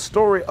read the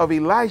story of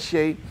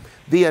Elisha,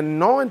 the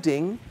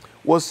anointing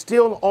was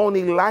still on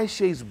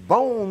Elisha's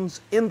bones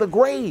in the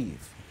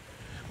grave,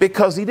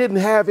 because he didn't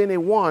have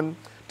anyone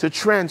to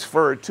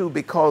transfer it to,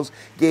 because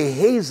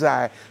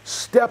Gehazi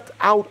stepped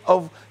out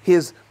of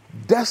his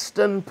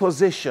destined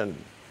position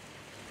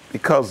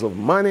because of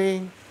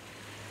money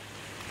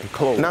and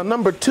clothes. Now,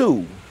 number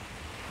 2,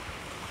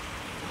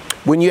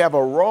 when you have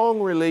a wrong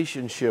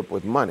relationship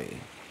with money,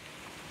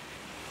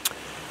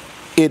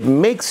 it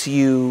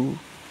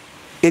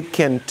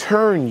can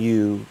turn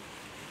you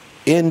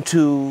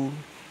into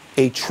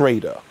a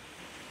trader.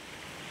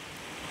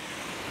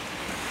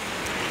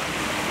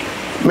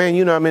 Man,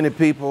 you know how many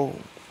people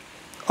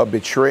are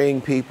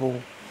betraying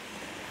people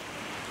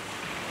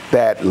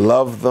that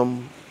love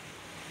them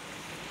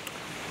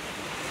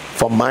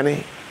for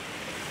money?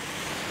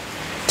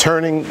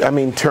 Turning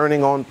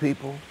on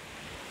people,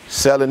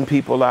 selling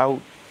people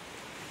out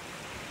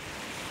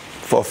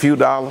for a few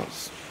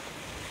dollars,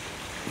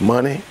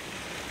 money.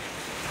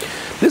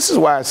 This is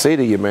why I say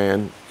to you,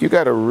 man, you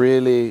got to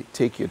really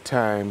take your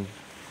time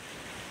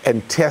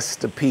and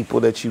test the people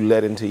that you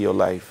let into your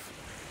life.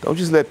 Don't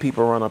just let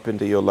people run up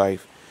into your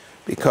life,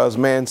 because,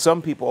 man,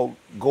 some people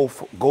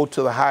go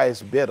to the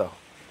highest bidder.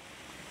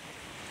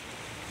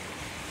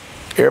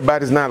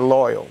 Everybody's not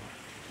loyal.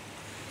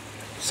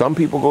 Some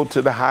people go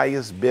to the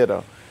highest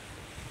bidder.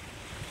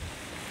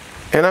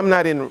 And I'm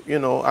not in,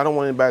 I don't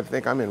want anybody to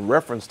think I'm in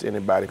reference to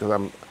anybody,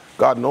 because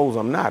God knows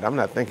I'm not. I'm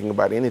not thinking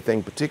about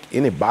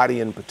anybody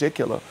in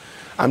particular.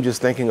 I'm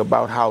just thinking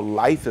about how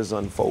life is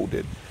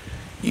unfolded.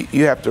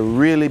 You have to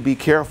really be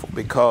careful,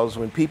 because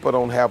when people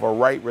don't have a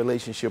right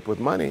relationship with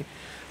money,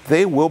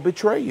 they will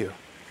betray you.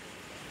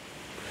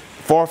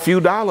 For a few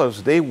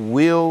dollars, they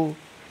will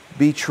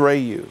betray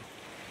you.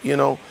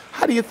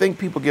 How do you think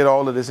people get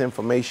all of this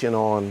information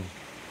on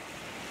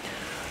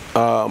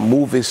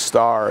movie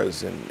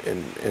stars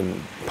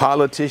and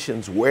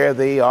politicians, where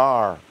they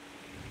are?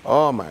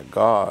 Oh my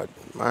God,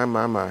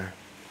 my.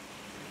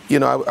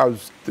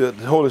 The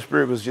Holy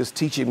Spirit was just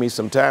teaching me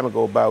some time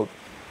ago about,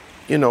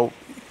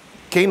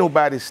 can't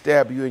nobody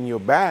stab you in your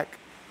back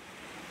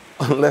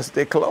unless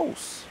they're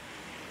close.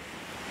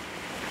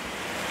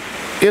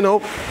 You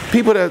know,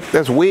 people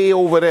that's way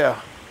over there,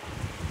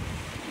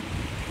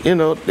 you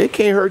know, they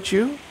can't hurt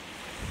you.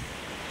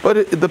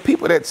 But the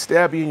people that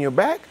stab you in your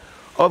back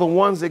are the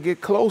ones that get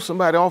close.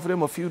 Somebody offer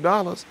them a few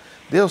dollars,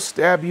 they'll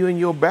stab you in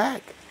your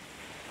back.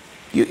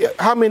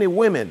 How many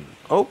women,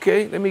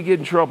 okay, let me get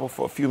in trouble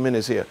for a few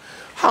minutes here.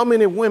 How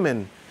many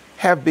women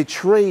have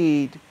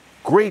betrayed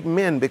great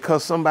men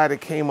because somebody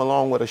came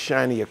along with a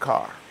shinier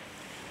car?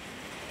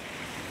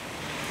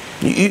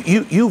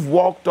 You've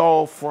walked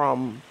off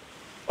from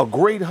a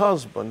great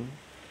husband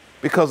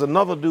because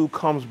another dude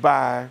comes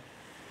by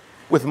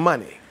with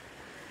money.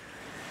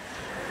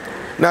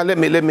 Now let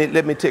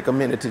me take a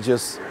minute to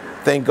just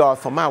thank God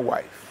for my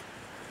wife.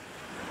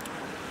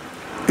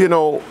 You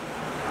know,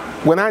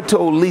 when I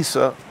told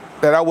Lisa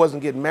that I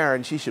wasn't getting married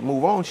and she should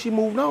move on, she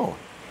moved on.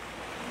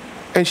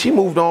 And she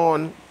moved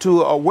on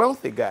to a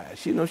wealthy guy.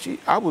 You know,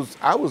 I was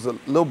a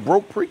little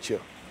broke preacher.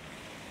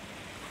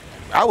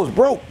 I was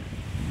broke.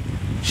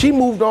 She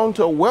moved on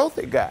to a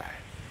wealthy guy.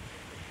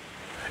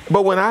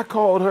 But when I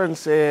called her and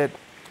said,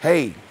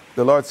 hey,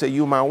 the Lord said,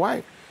 you're my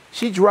wife,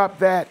 she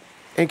dropped that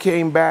and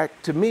came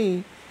back to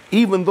me,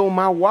 even though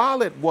my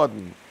wallet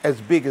wasn't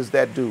as big as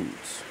that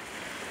dude's.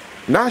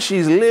 Now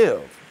she's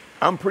lived.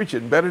 I'm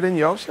preaching better than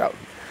y'all shouting.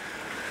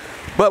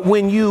 But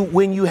when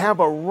you have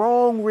a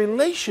wrong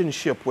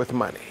relationship with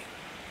money,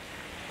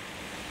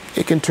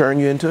 it can turn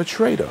you into a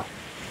traitor.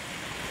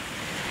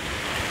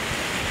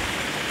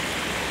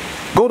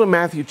 Go to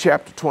Matthew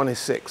chapter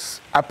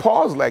 26. I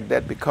pause like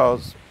that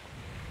because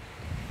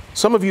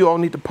some of you all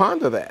need to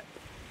ponder that.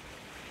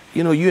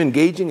 You know, you're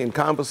engaging in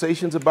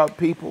conversations about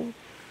people.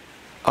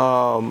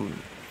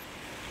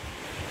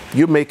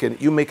 You're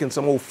making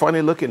some old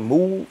funny looking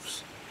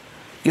moves,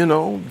 you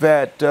know,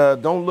 that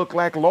don't look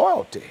like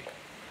loyalty.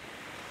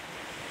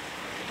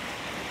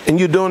 And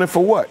you're doing it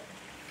for what?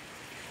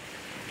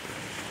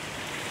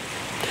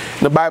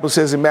 The Bible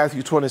says in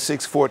Matthew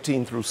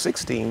 26:14 through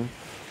 16,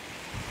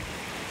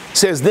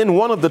 says, then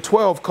one of the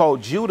 12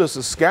 called Judas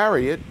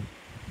Iscariot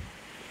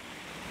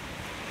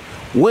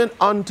went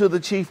unto the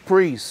chief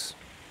priests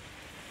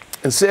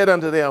and said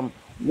unto them,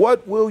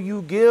 what will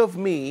you give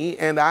me,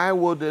 and I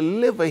will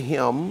deliver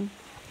him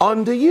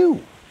unto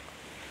you?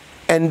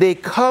 And they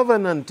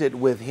covenanted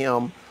with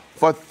him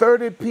for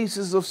 30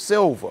 pieces of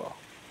silver.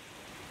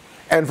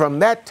 And from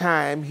that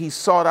time, he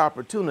sought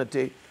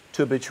opportunity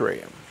to betray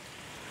him.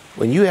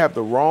 When you have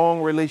the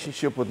wrong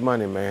relationship with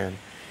money, man,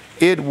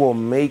 it will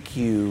make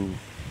you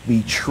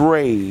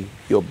betray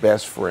your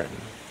best friend.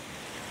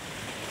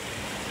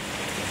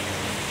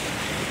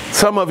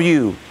 Some of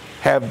you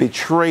have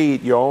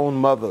betrayed your own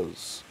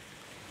mothers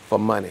for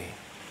money.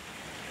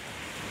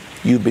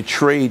 You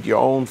betrayed your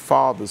own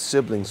fathers,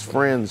 siblings,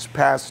 friends,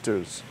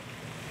 pastors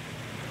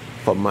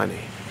for money.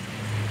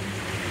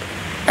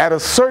 At a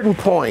certain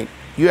point,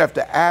 you have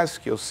to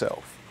ask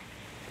yourself,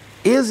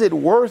 is it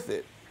worth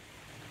it?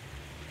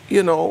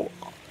 You know,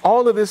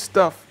 all of this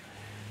stuff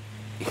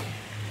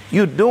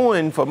you're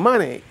doing for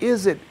money,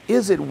 is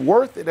it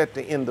worth it at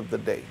the end of the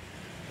day?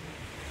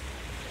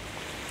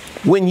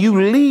 When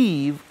you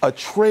leave a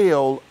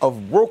trail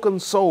of broken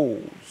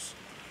souls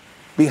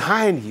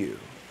behind you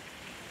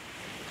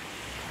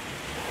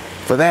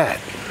for that.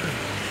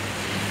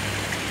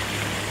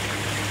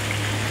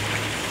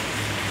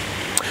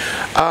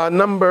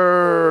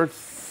 Number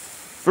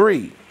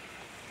three,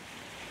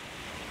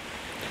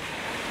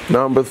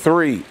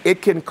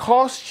 it can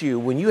cost you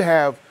when you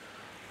have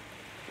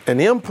an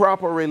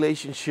improper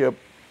relationship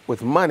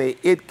with money,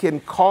 it can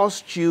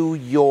cost you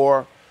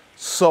your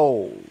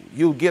soul.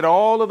 You'll get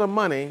all of the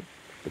money,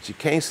 but you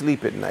can't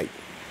sleep at night.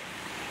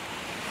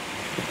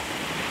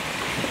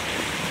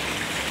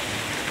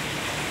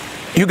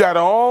 You got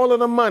all of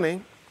the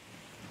money,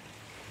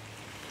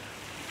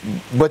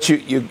 but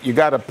you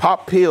got to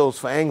pop pills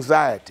for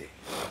anxiety.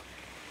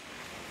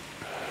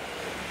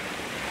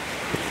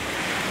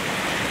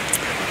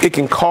 It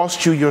can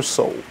cost you your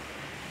soul.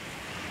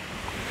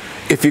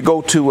 If you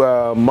go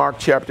to Mark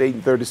chapter 8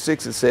 and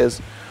 36, it says,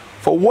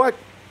 for what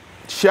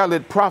shall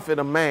it profit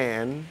a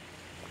man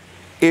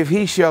if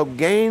he shall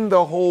gain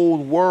the whole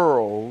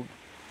world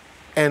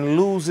and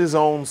lose his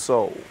own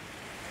soul?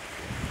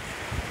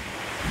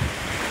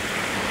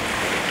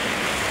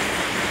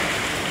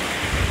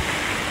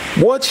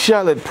 What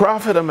shall it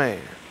profit a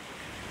man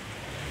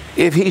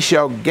if he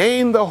shall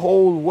gain the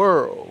whole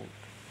world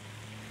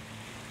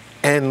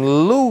and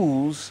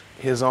lose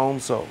his own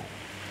soul?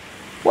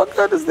 What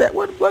good is that?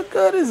 What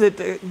good is it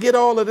to get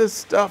all of this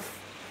stuff?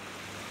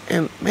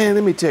 And man,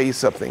 let me tell you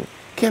something.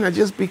 Can I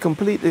just be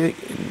completely,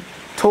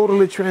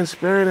 totally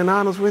transparent and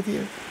honest with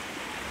you?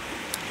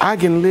 I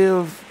can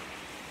live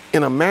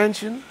in a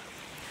mansion,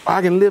 or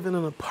I can live in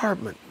an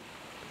apartment.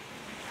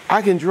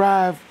 I can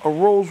drive a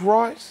Rolls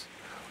Royce,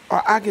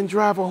 or I can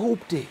drive a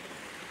hoopty.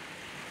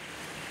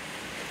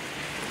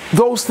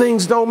 Those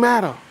things don't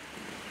matter.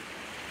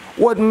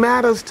 What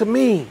matters to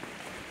me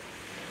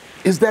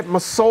is that my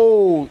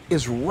soul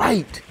is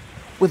right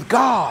with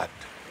God.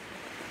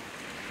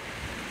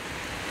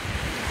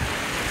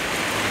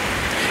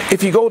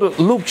 If you go to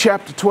Luke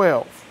chapter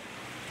 12,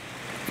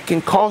 It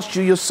can cost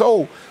you your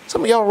soul.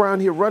 Some of y'all around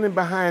here running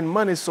behind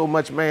money so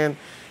much, man,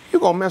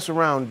 you're going to mess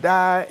around,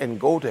 die, and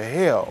go to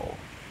hell.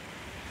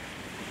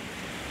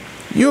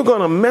 You're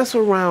going to mess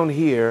around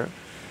here,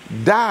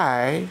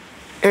 die,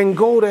 and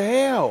go to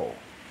hell.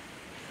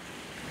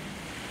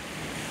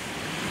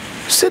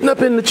 Sitting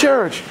up in the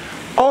church,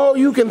 all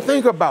you can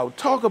think about,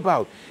 talk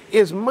about,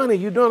 is money.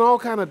 You're doing all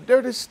kind of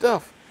dirty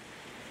stuff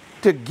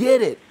to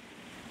get it.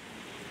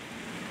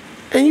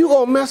 And you're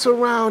going to mess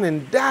around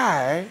and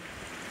die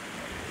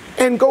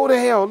and go to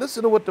hell.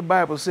 Listen to what the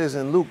Bible says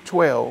in Luke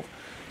 12,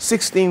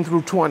 16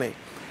 through 20.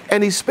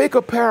 And he spake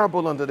a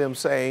parable unto them,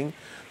 saying,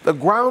 the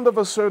ground of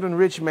a certain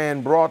rich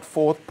man brought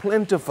forth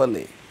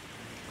plentifully.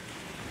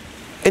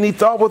 And he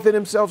thought within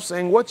himself,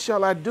 saying, what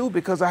shall I do,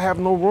 because I have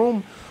no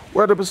room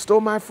where to bestow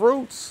my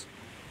fruits?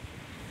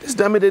 This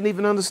dummy didn't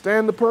even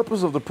understand the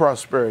purpose of the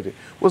prosperity,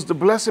 was to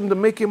bless him, to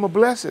make him a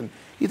blessing.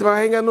 He thought,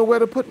 I ain't got nowhere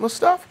to put my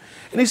stuff.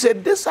 And he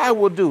said, this I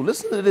will do.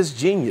 Listen to this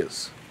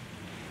genius.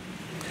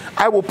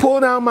 I will pull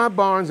down my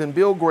barns and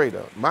build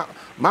greater.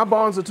 My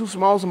barns are too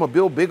small, so I'm going to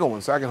build bigger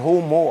ones so I can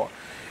hold more.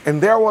 And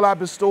there will I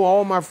bestow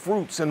all my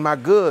fruits and my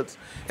goods.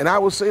 And I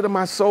will say to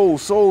my soul,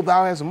 soul,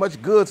 thou hast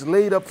much goods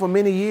laid up for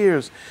many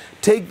years.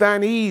 Take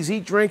thine ease,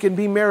 eat, drink, and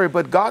be merry.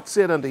 But God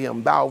said unto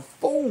him, thou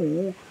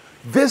fool,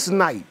 this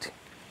night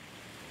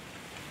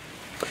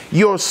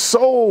your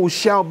soul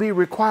shall be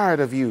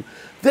required of you.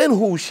 Then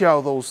who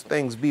shall those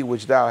things be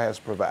which thou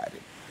hast provided?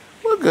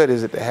 What good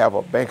is it to have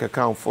a bank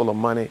account full of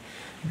money,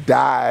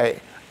 die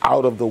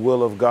out of the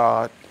will of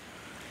God?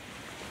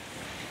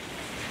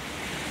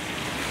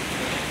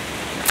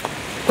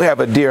 We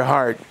have a dear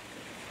heart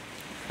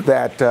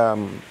that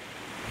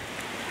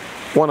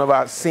one of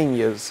our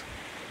seniors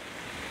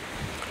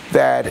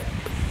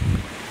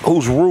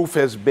whose roof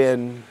has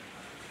been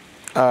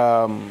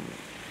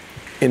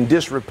in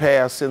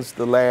disrepair since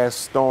the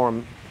last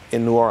storm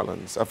in New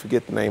Orleans. I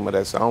forget the name of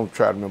that, so I don't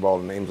try to remember all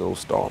the names of those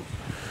storms.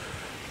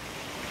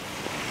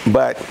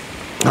 But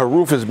her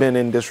roof has been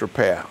in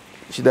disrepair.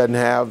 She doesn't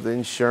have the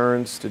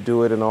insurance to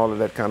do it and all of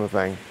that kind of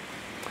thing.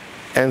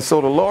 And so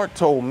the Lord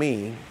told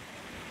me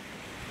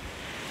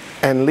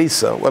and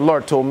Lisa, well, the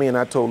Lord told me and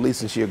I told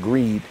Lisa, and she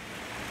agreed,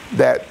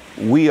 that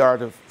we are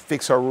to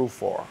fix her roof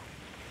for her.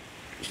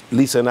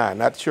 Lisa and I,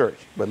 not the church,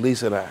 but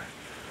Lisa and I.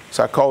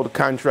 So I called the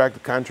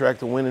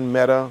contractor went and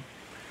met her,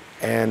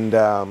 and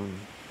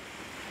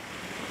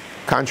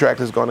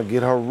contractor's going to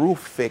get her roof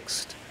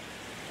fixed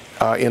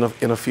in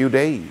a few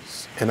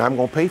days, and I'm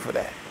going to pay for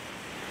that,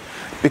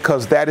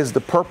 because that is the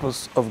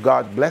purpose of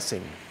God's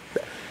blessing.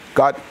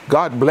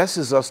 God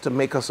blesses us to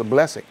make us a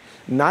blessing,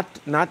 not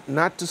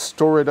to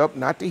store it up,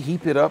 not to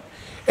heap it up,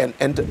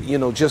 and to, you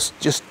know,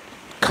 just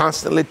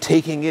constantly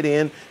taking it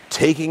in.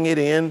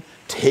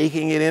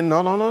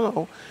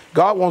 No.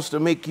 God wants to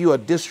make you a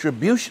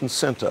distribution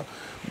center,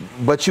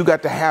 but you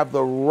got to have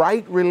the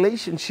right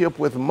relationship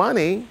with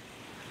money,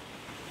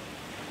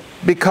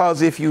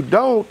 because if you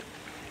don't,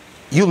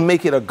 you'll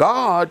make it a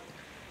god,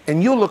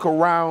 and you'll look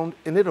around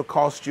and it'll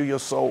cost you your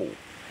soul.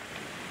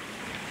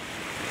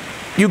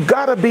 You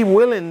got to be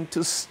willing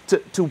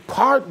to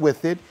part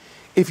with it.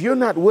 If you're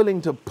not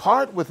willing to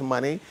part with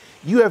money,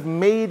 you have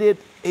made it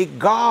a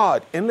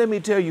god. And let me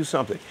tell you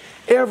something.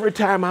 Every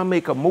time I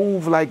make a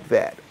move like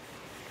that,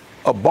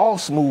 a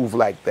boss move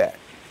like that,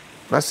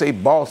 when I say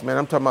boss, man,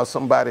 I'm talking about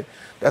somebody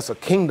that's a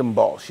kingdom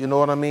boss. You know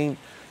what I mean?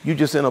 You're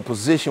just in a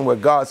position where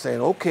God's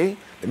saying, okay,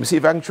 let me see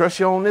if I can trust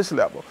you on this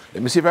level.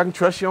 Let me see if I can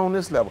trust you on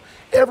this level.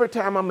 Every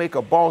time I make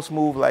a boss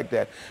move like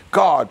that,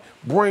 God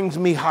brings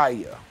me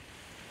higher.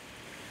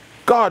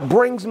 God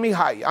brings me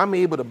higher. I'm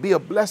able to be a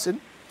blessing.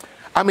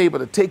 I'm able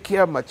to take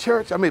care of my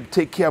church. I'm able to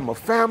take care of my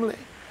family.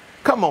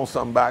 Come on,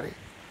 somebody.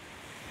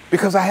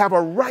 Because I have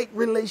a right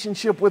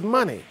relationship with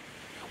money.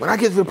 When I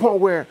get to the point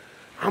where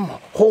I'm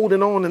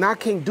holding on and I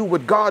can't do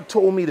what God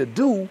told me to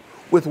do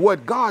with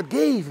what God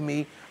gave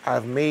me,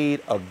 I've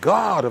made a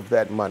god of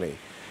that money.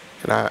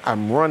 And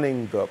I'm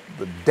running the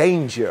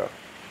danger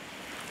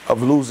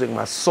of losing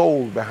my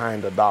soul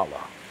behind a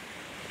dollar.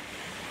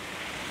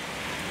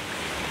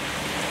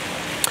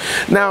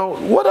 Now,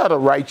 what are the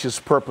righteous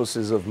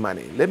purposes of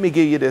money? Let me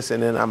give you this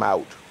and then I'm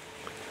out.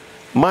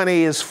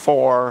 Money is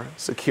for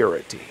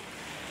security.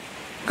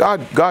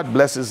 God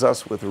blesses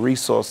us with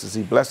resources.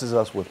 He blesses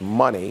us with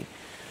money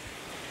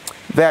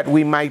that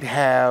we might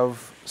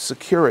have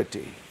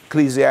security.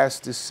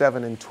 Ecclesiastes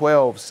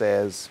 7:12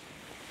 says,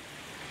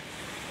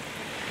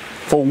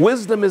 for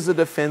wisdom is a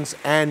defense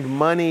and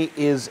money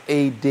is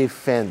a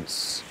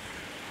defense.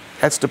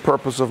 That's the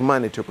purpose of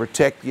money, to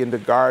protect you and to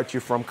guard you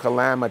from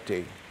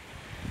calamity.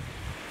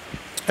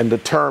 And the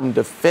term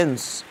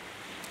defense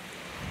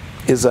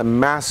is a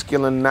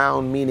masculine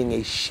noun meaning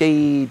a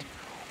shade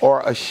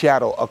or a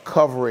shadow, a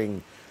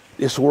covering.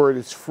 This word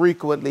is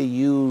frequently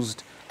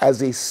used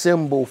as a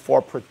symbol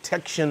for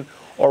protection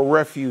or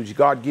refuge.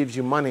 God gives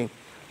you money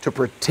to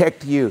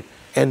protect you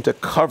and to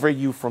cover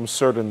you from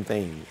certain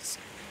things.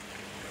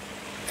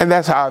 And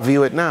that's how I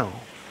view it now.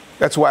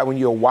 That's why when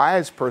you're a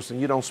wise person,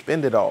 you don't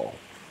spend it all.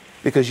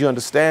 because you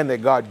understand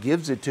that God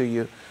gives it to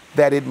you,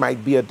 that it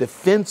might be a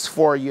defense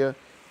for you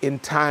in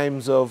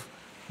times of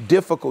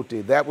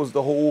difficulty. That was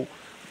the whole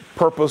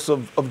purpose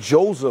of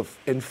Joseph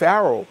and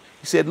Pharaoh.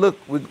 He said, look,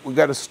 we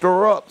got to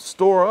store up,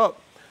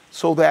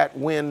 so that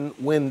when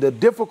the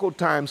difficult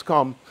times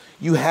come,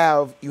 you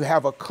have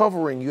a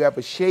covering, you have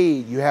a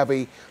shade, you have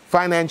a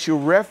financial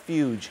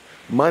refuge.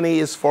 Money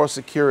is for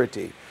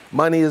security.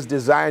 Money is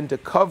designed to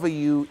cover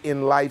you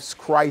in life's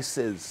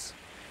crisis.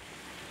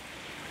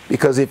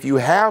 Because if you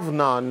have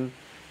none,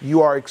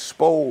 you are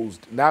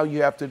exposed. Now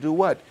you have to do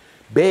what?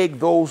 Beg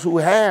those who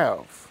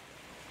have.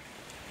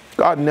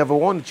 God never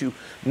wanted you,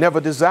 never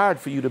desired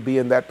for you to be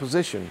in that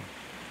position.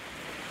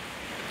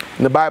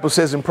 And the Bible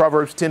says in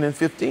Proverbs 10 and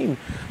 15,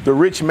 the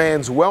rich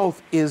man's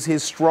wealth is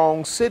his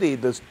strong city.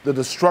 The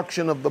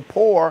destruction of the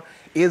poor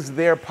is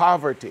their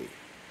poverty.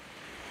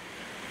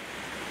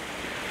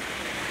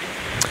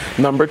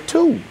 Number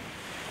 2,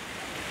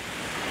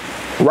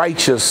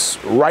 righteous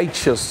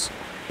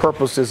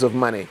purposes of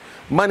money.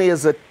 Money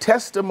is a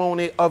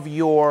testimony of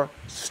your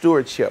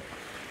stewardship.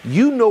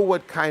 You know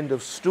what kind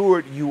of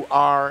steward you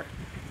are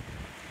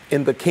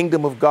in the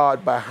kingdom of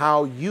God by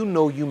how you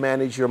know you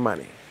manage your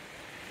money.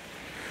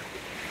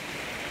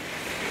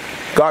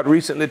 God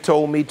recently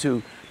told me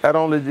to, not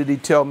only did he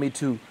tell me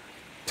to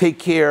take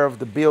care of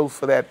the bill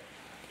for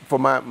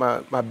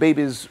my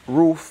baby's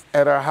roof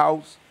at our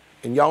house,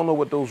 and y'all know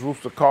what those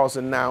roofs are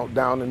costing now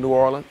down in New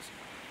Orleans,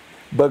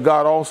 but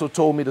God also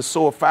told me to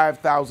sow a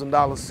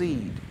 $5,000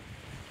 seed.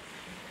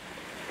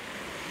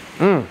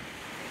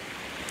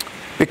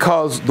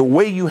 Because the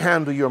way you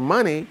handle your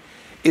money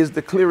is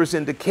the clearest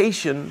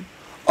indication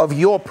of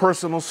your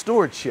personal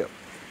stewardship.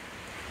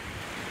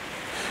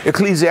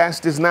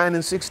 Ecclesiastes 9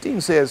 and 16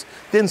 says,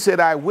 then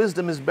said I,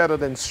 wisdom is better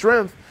than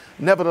strength.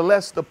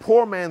 Nevertheless, the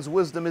poor man's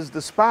wisdom is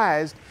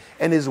despised,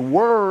 and his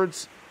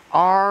words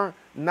are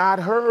not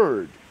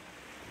heard.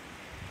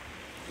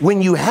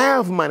 When you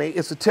have money,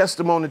 it's a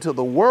testimony to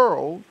the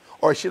world,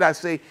 or should I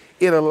say,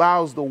 it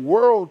allows the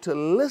world to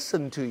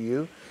listen to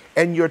you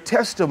and your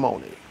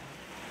testimony.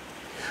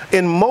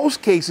 In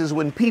most cases,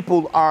 when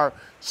people are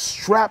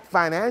strapped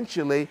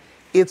financially,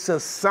 it's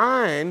a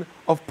sign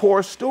of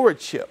poor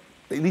stewardship.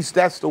 At least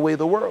that's the way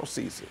the world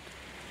sees it.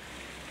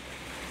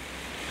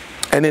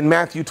 And in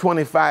Matthew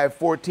 25,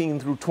 14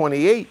 through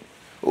 28,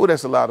 oh,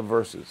 that's a lot of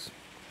verses.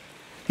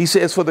 He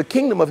says, for the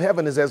kingdom of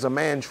heaven is as a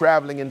man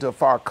traveling into a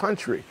far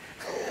country.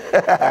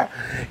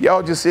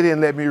 Y'all just sit here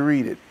and let me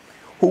read it.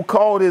 Who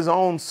called his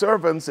own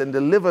servants and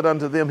delivered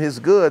unto them his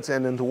goods,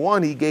 and unto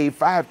one he gave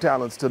 5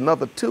 talents, to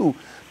another 2,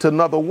 to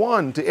another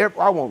 1.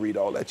 I won't read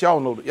all that. Y'all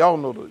know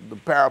the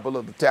parable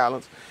of the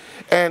talents.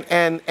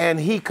 And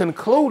he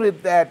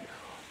concluded that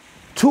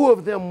 2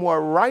 of them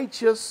were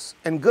righteous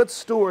and good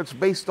stewards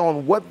based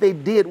on what they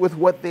did with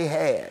what they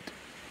had.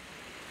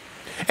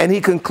 And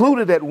he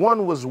concluded that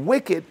 1 was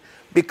wicked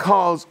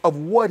because of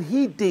what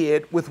he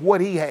did with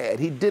what he had.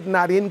 He did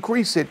not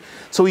increase it,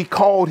 so he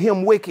called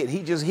him wicked.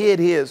 He just hid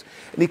his,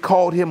 and he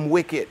called him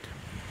wicked.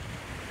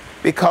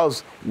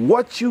 Because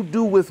what you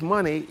do with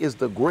money is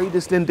the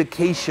greatest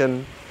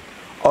indication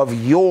of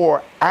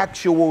your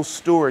actual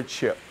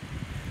stewardship.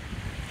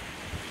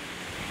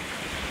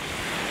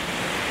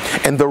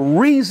 And the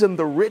reason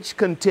the rich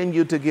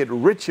continue to get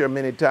richer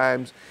many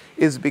times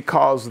is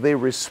because they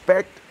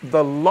respect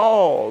the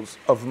laws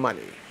of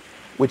money,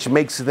 which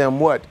makes them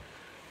what?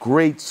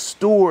 Great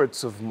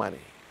stewards of money.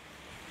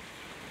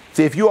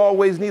 See, if you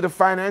always need a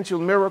financial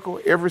miracle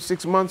every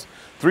 6 months,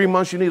 3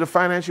 months you need a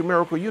financial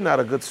miracle, you're not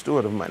a good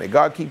steward of money.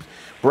 God keeps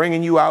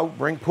bringing you out,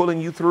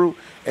 pulling you through,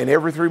 and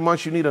every 3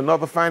 months you need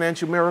another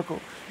financial miracle.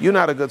 You're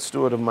not a good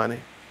steward of money.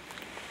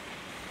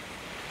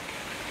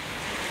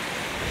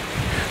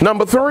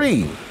 Number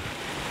 3,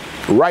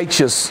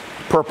 righteous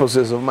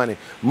purposes of money.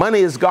 Money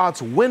is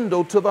God's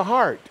window to the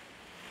heart.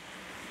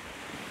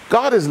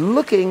 God is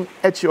looking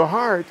at your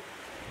heart,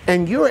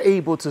 and you're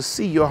able to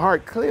see your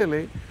heart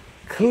clearly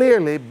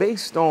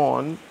based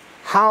on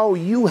how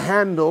you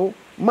handle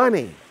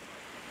money.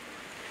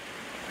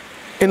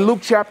 In Luke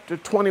chapter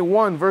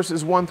 21,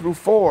 verses 1 through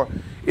 4,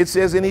 it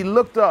says, and he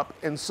looked up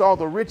and saw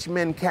the rich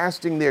men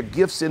casting their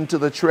gifts into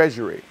the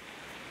treasury.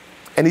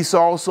 And he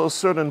saw also a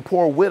certain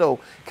poor widow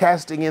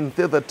casting in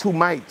thither 2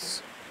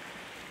 mites.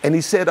 And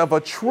he said, of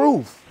a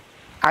truth,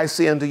 I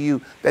say unto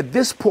you, that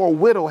this poor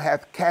widow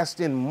hath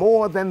cast in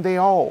more than they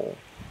all.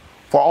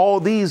 For all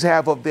these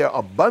have of their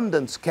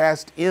abundance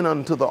cast in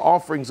unto the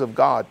offerings of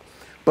God.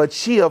 But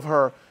she of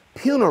her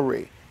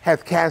penury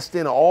hath cast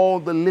in all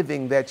the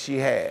living that she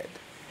had.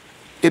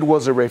 It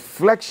was a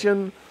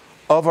reflection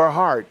of her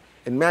heart.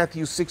 And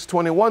Matthew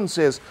 6:21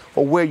 says,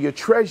 for where your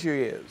treasure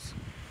is,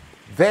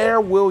 there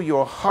will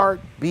your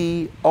heart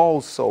be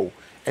also.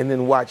 And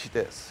then watch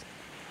this.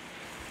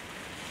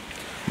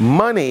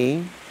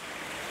 Money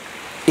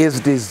is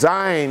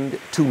designed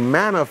to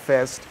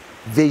manifest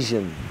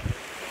vision.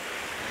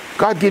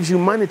 God gives you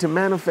money to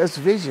manifest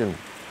vision.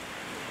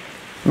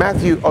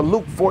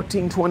 Luke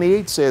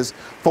 14:28 says,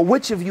 for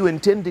which of you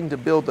intending to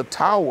build a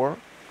tower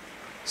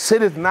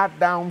sitteth not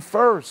down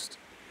first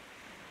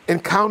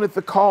and counteth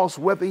the cost,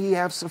 whether he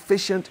have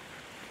sufficient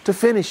to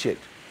finish it.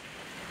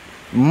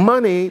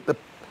 Money,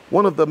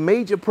 one of the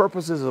major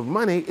purposes of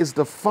money is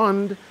to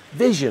fund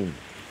vision.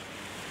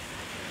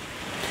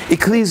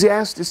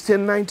 Ecclesiastes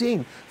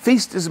 10:19,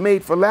 feast is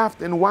made for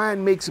laughter and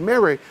wine makes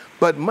merry,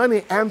 but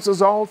money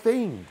answers all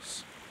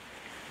things.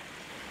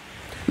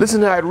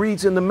 Listen to how it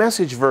reads in the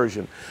Message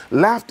version.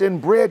 Laughter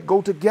and bread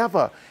go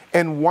together,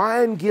 and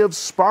wine gives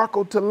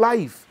sparkle to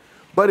life,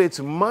 but it's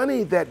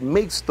money that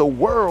makes the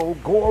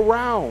world go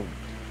around.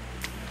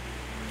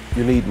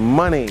 You need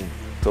money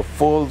to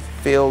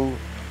fulfill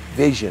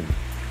vision.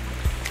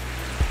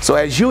 So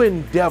as you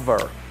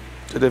endeavor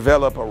to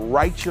develop a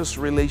righteous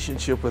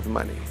relationship with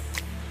money,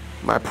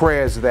 my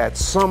prayer is that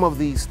some of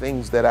these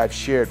things that I've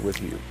shared with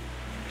you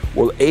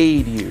will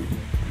aid you,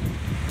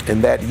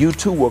 and that you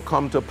too will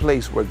come to a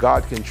place where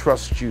God can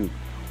trust you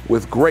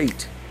with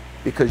great,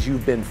 because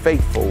you've been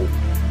faithful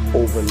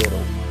over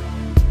little.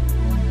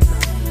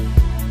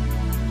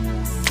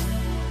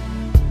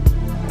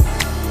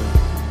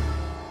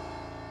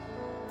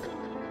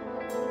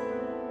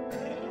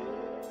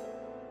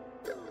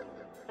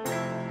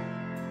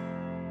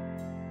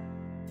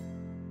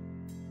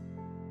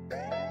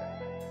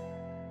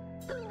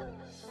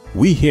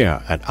 We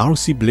here at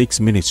RC Blakes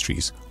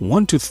Ministries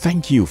want to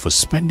thank you for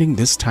spending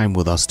this time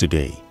with us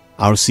today.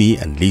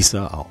 RC and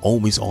Lisa are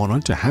always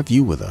honored to have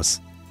you with us.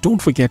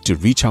 Don't forget to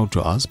reach out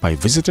to us by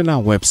visiting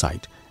our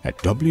website at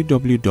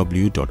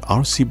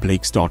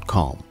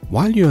www.rcblakes.com.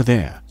 While you're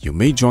there, you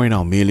may join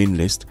our mailing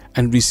list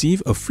and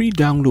receive a free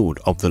download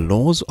of The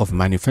Laws of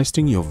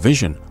Manifesting Your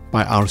Vision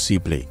by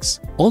RC Blakes.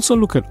 Also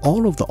look at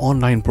all of the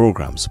online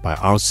programs by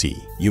RC.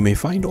 You may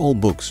find all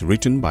books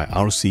written by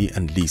RC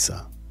and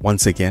Lisa.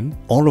 Once again,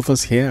 all of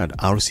us here at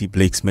RC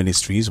Blakes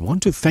Ministries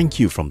want to thank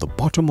you from the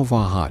bottom of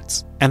our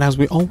hearts. And as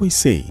we always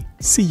say,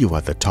 see you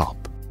at the top.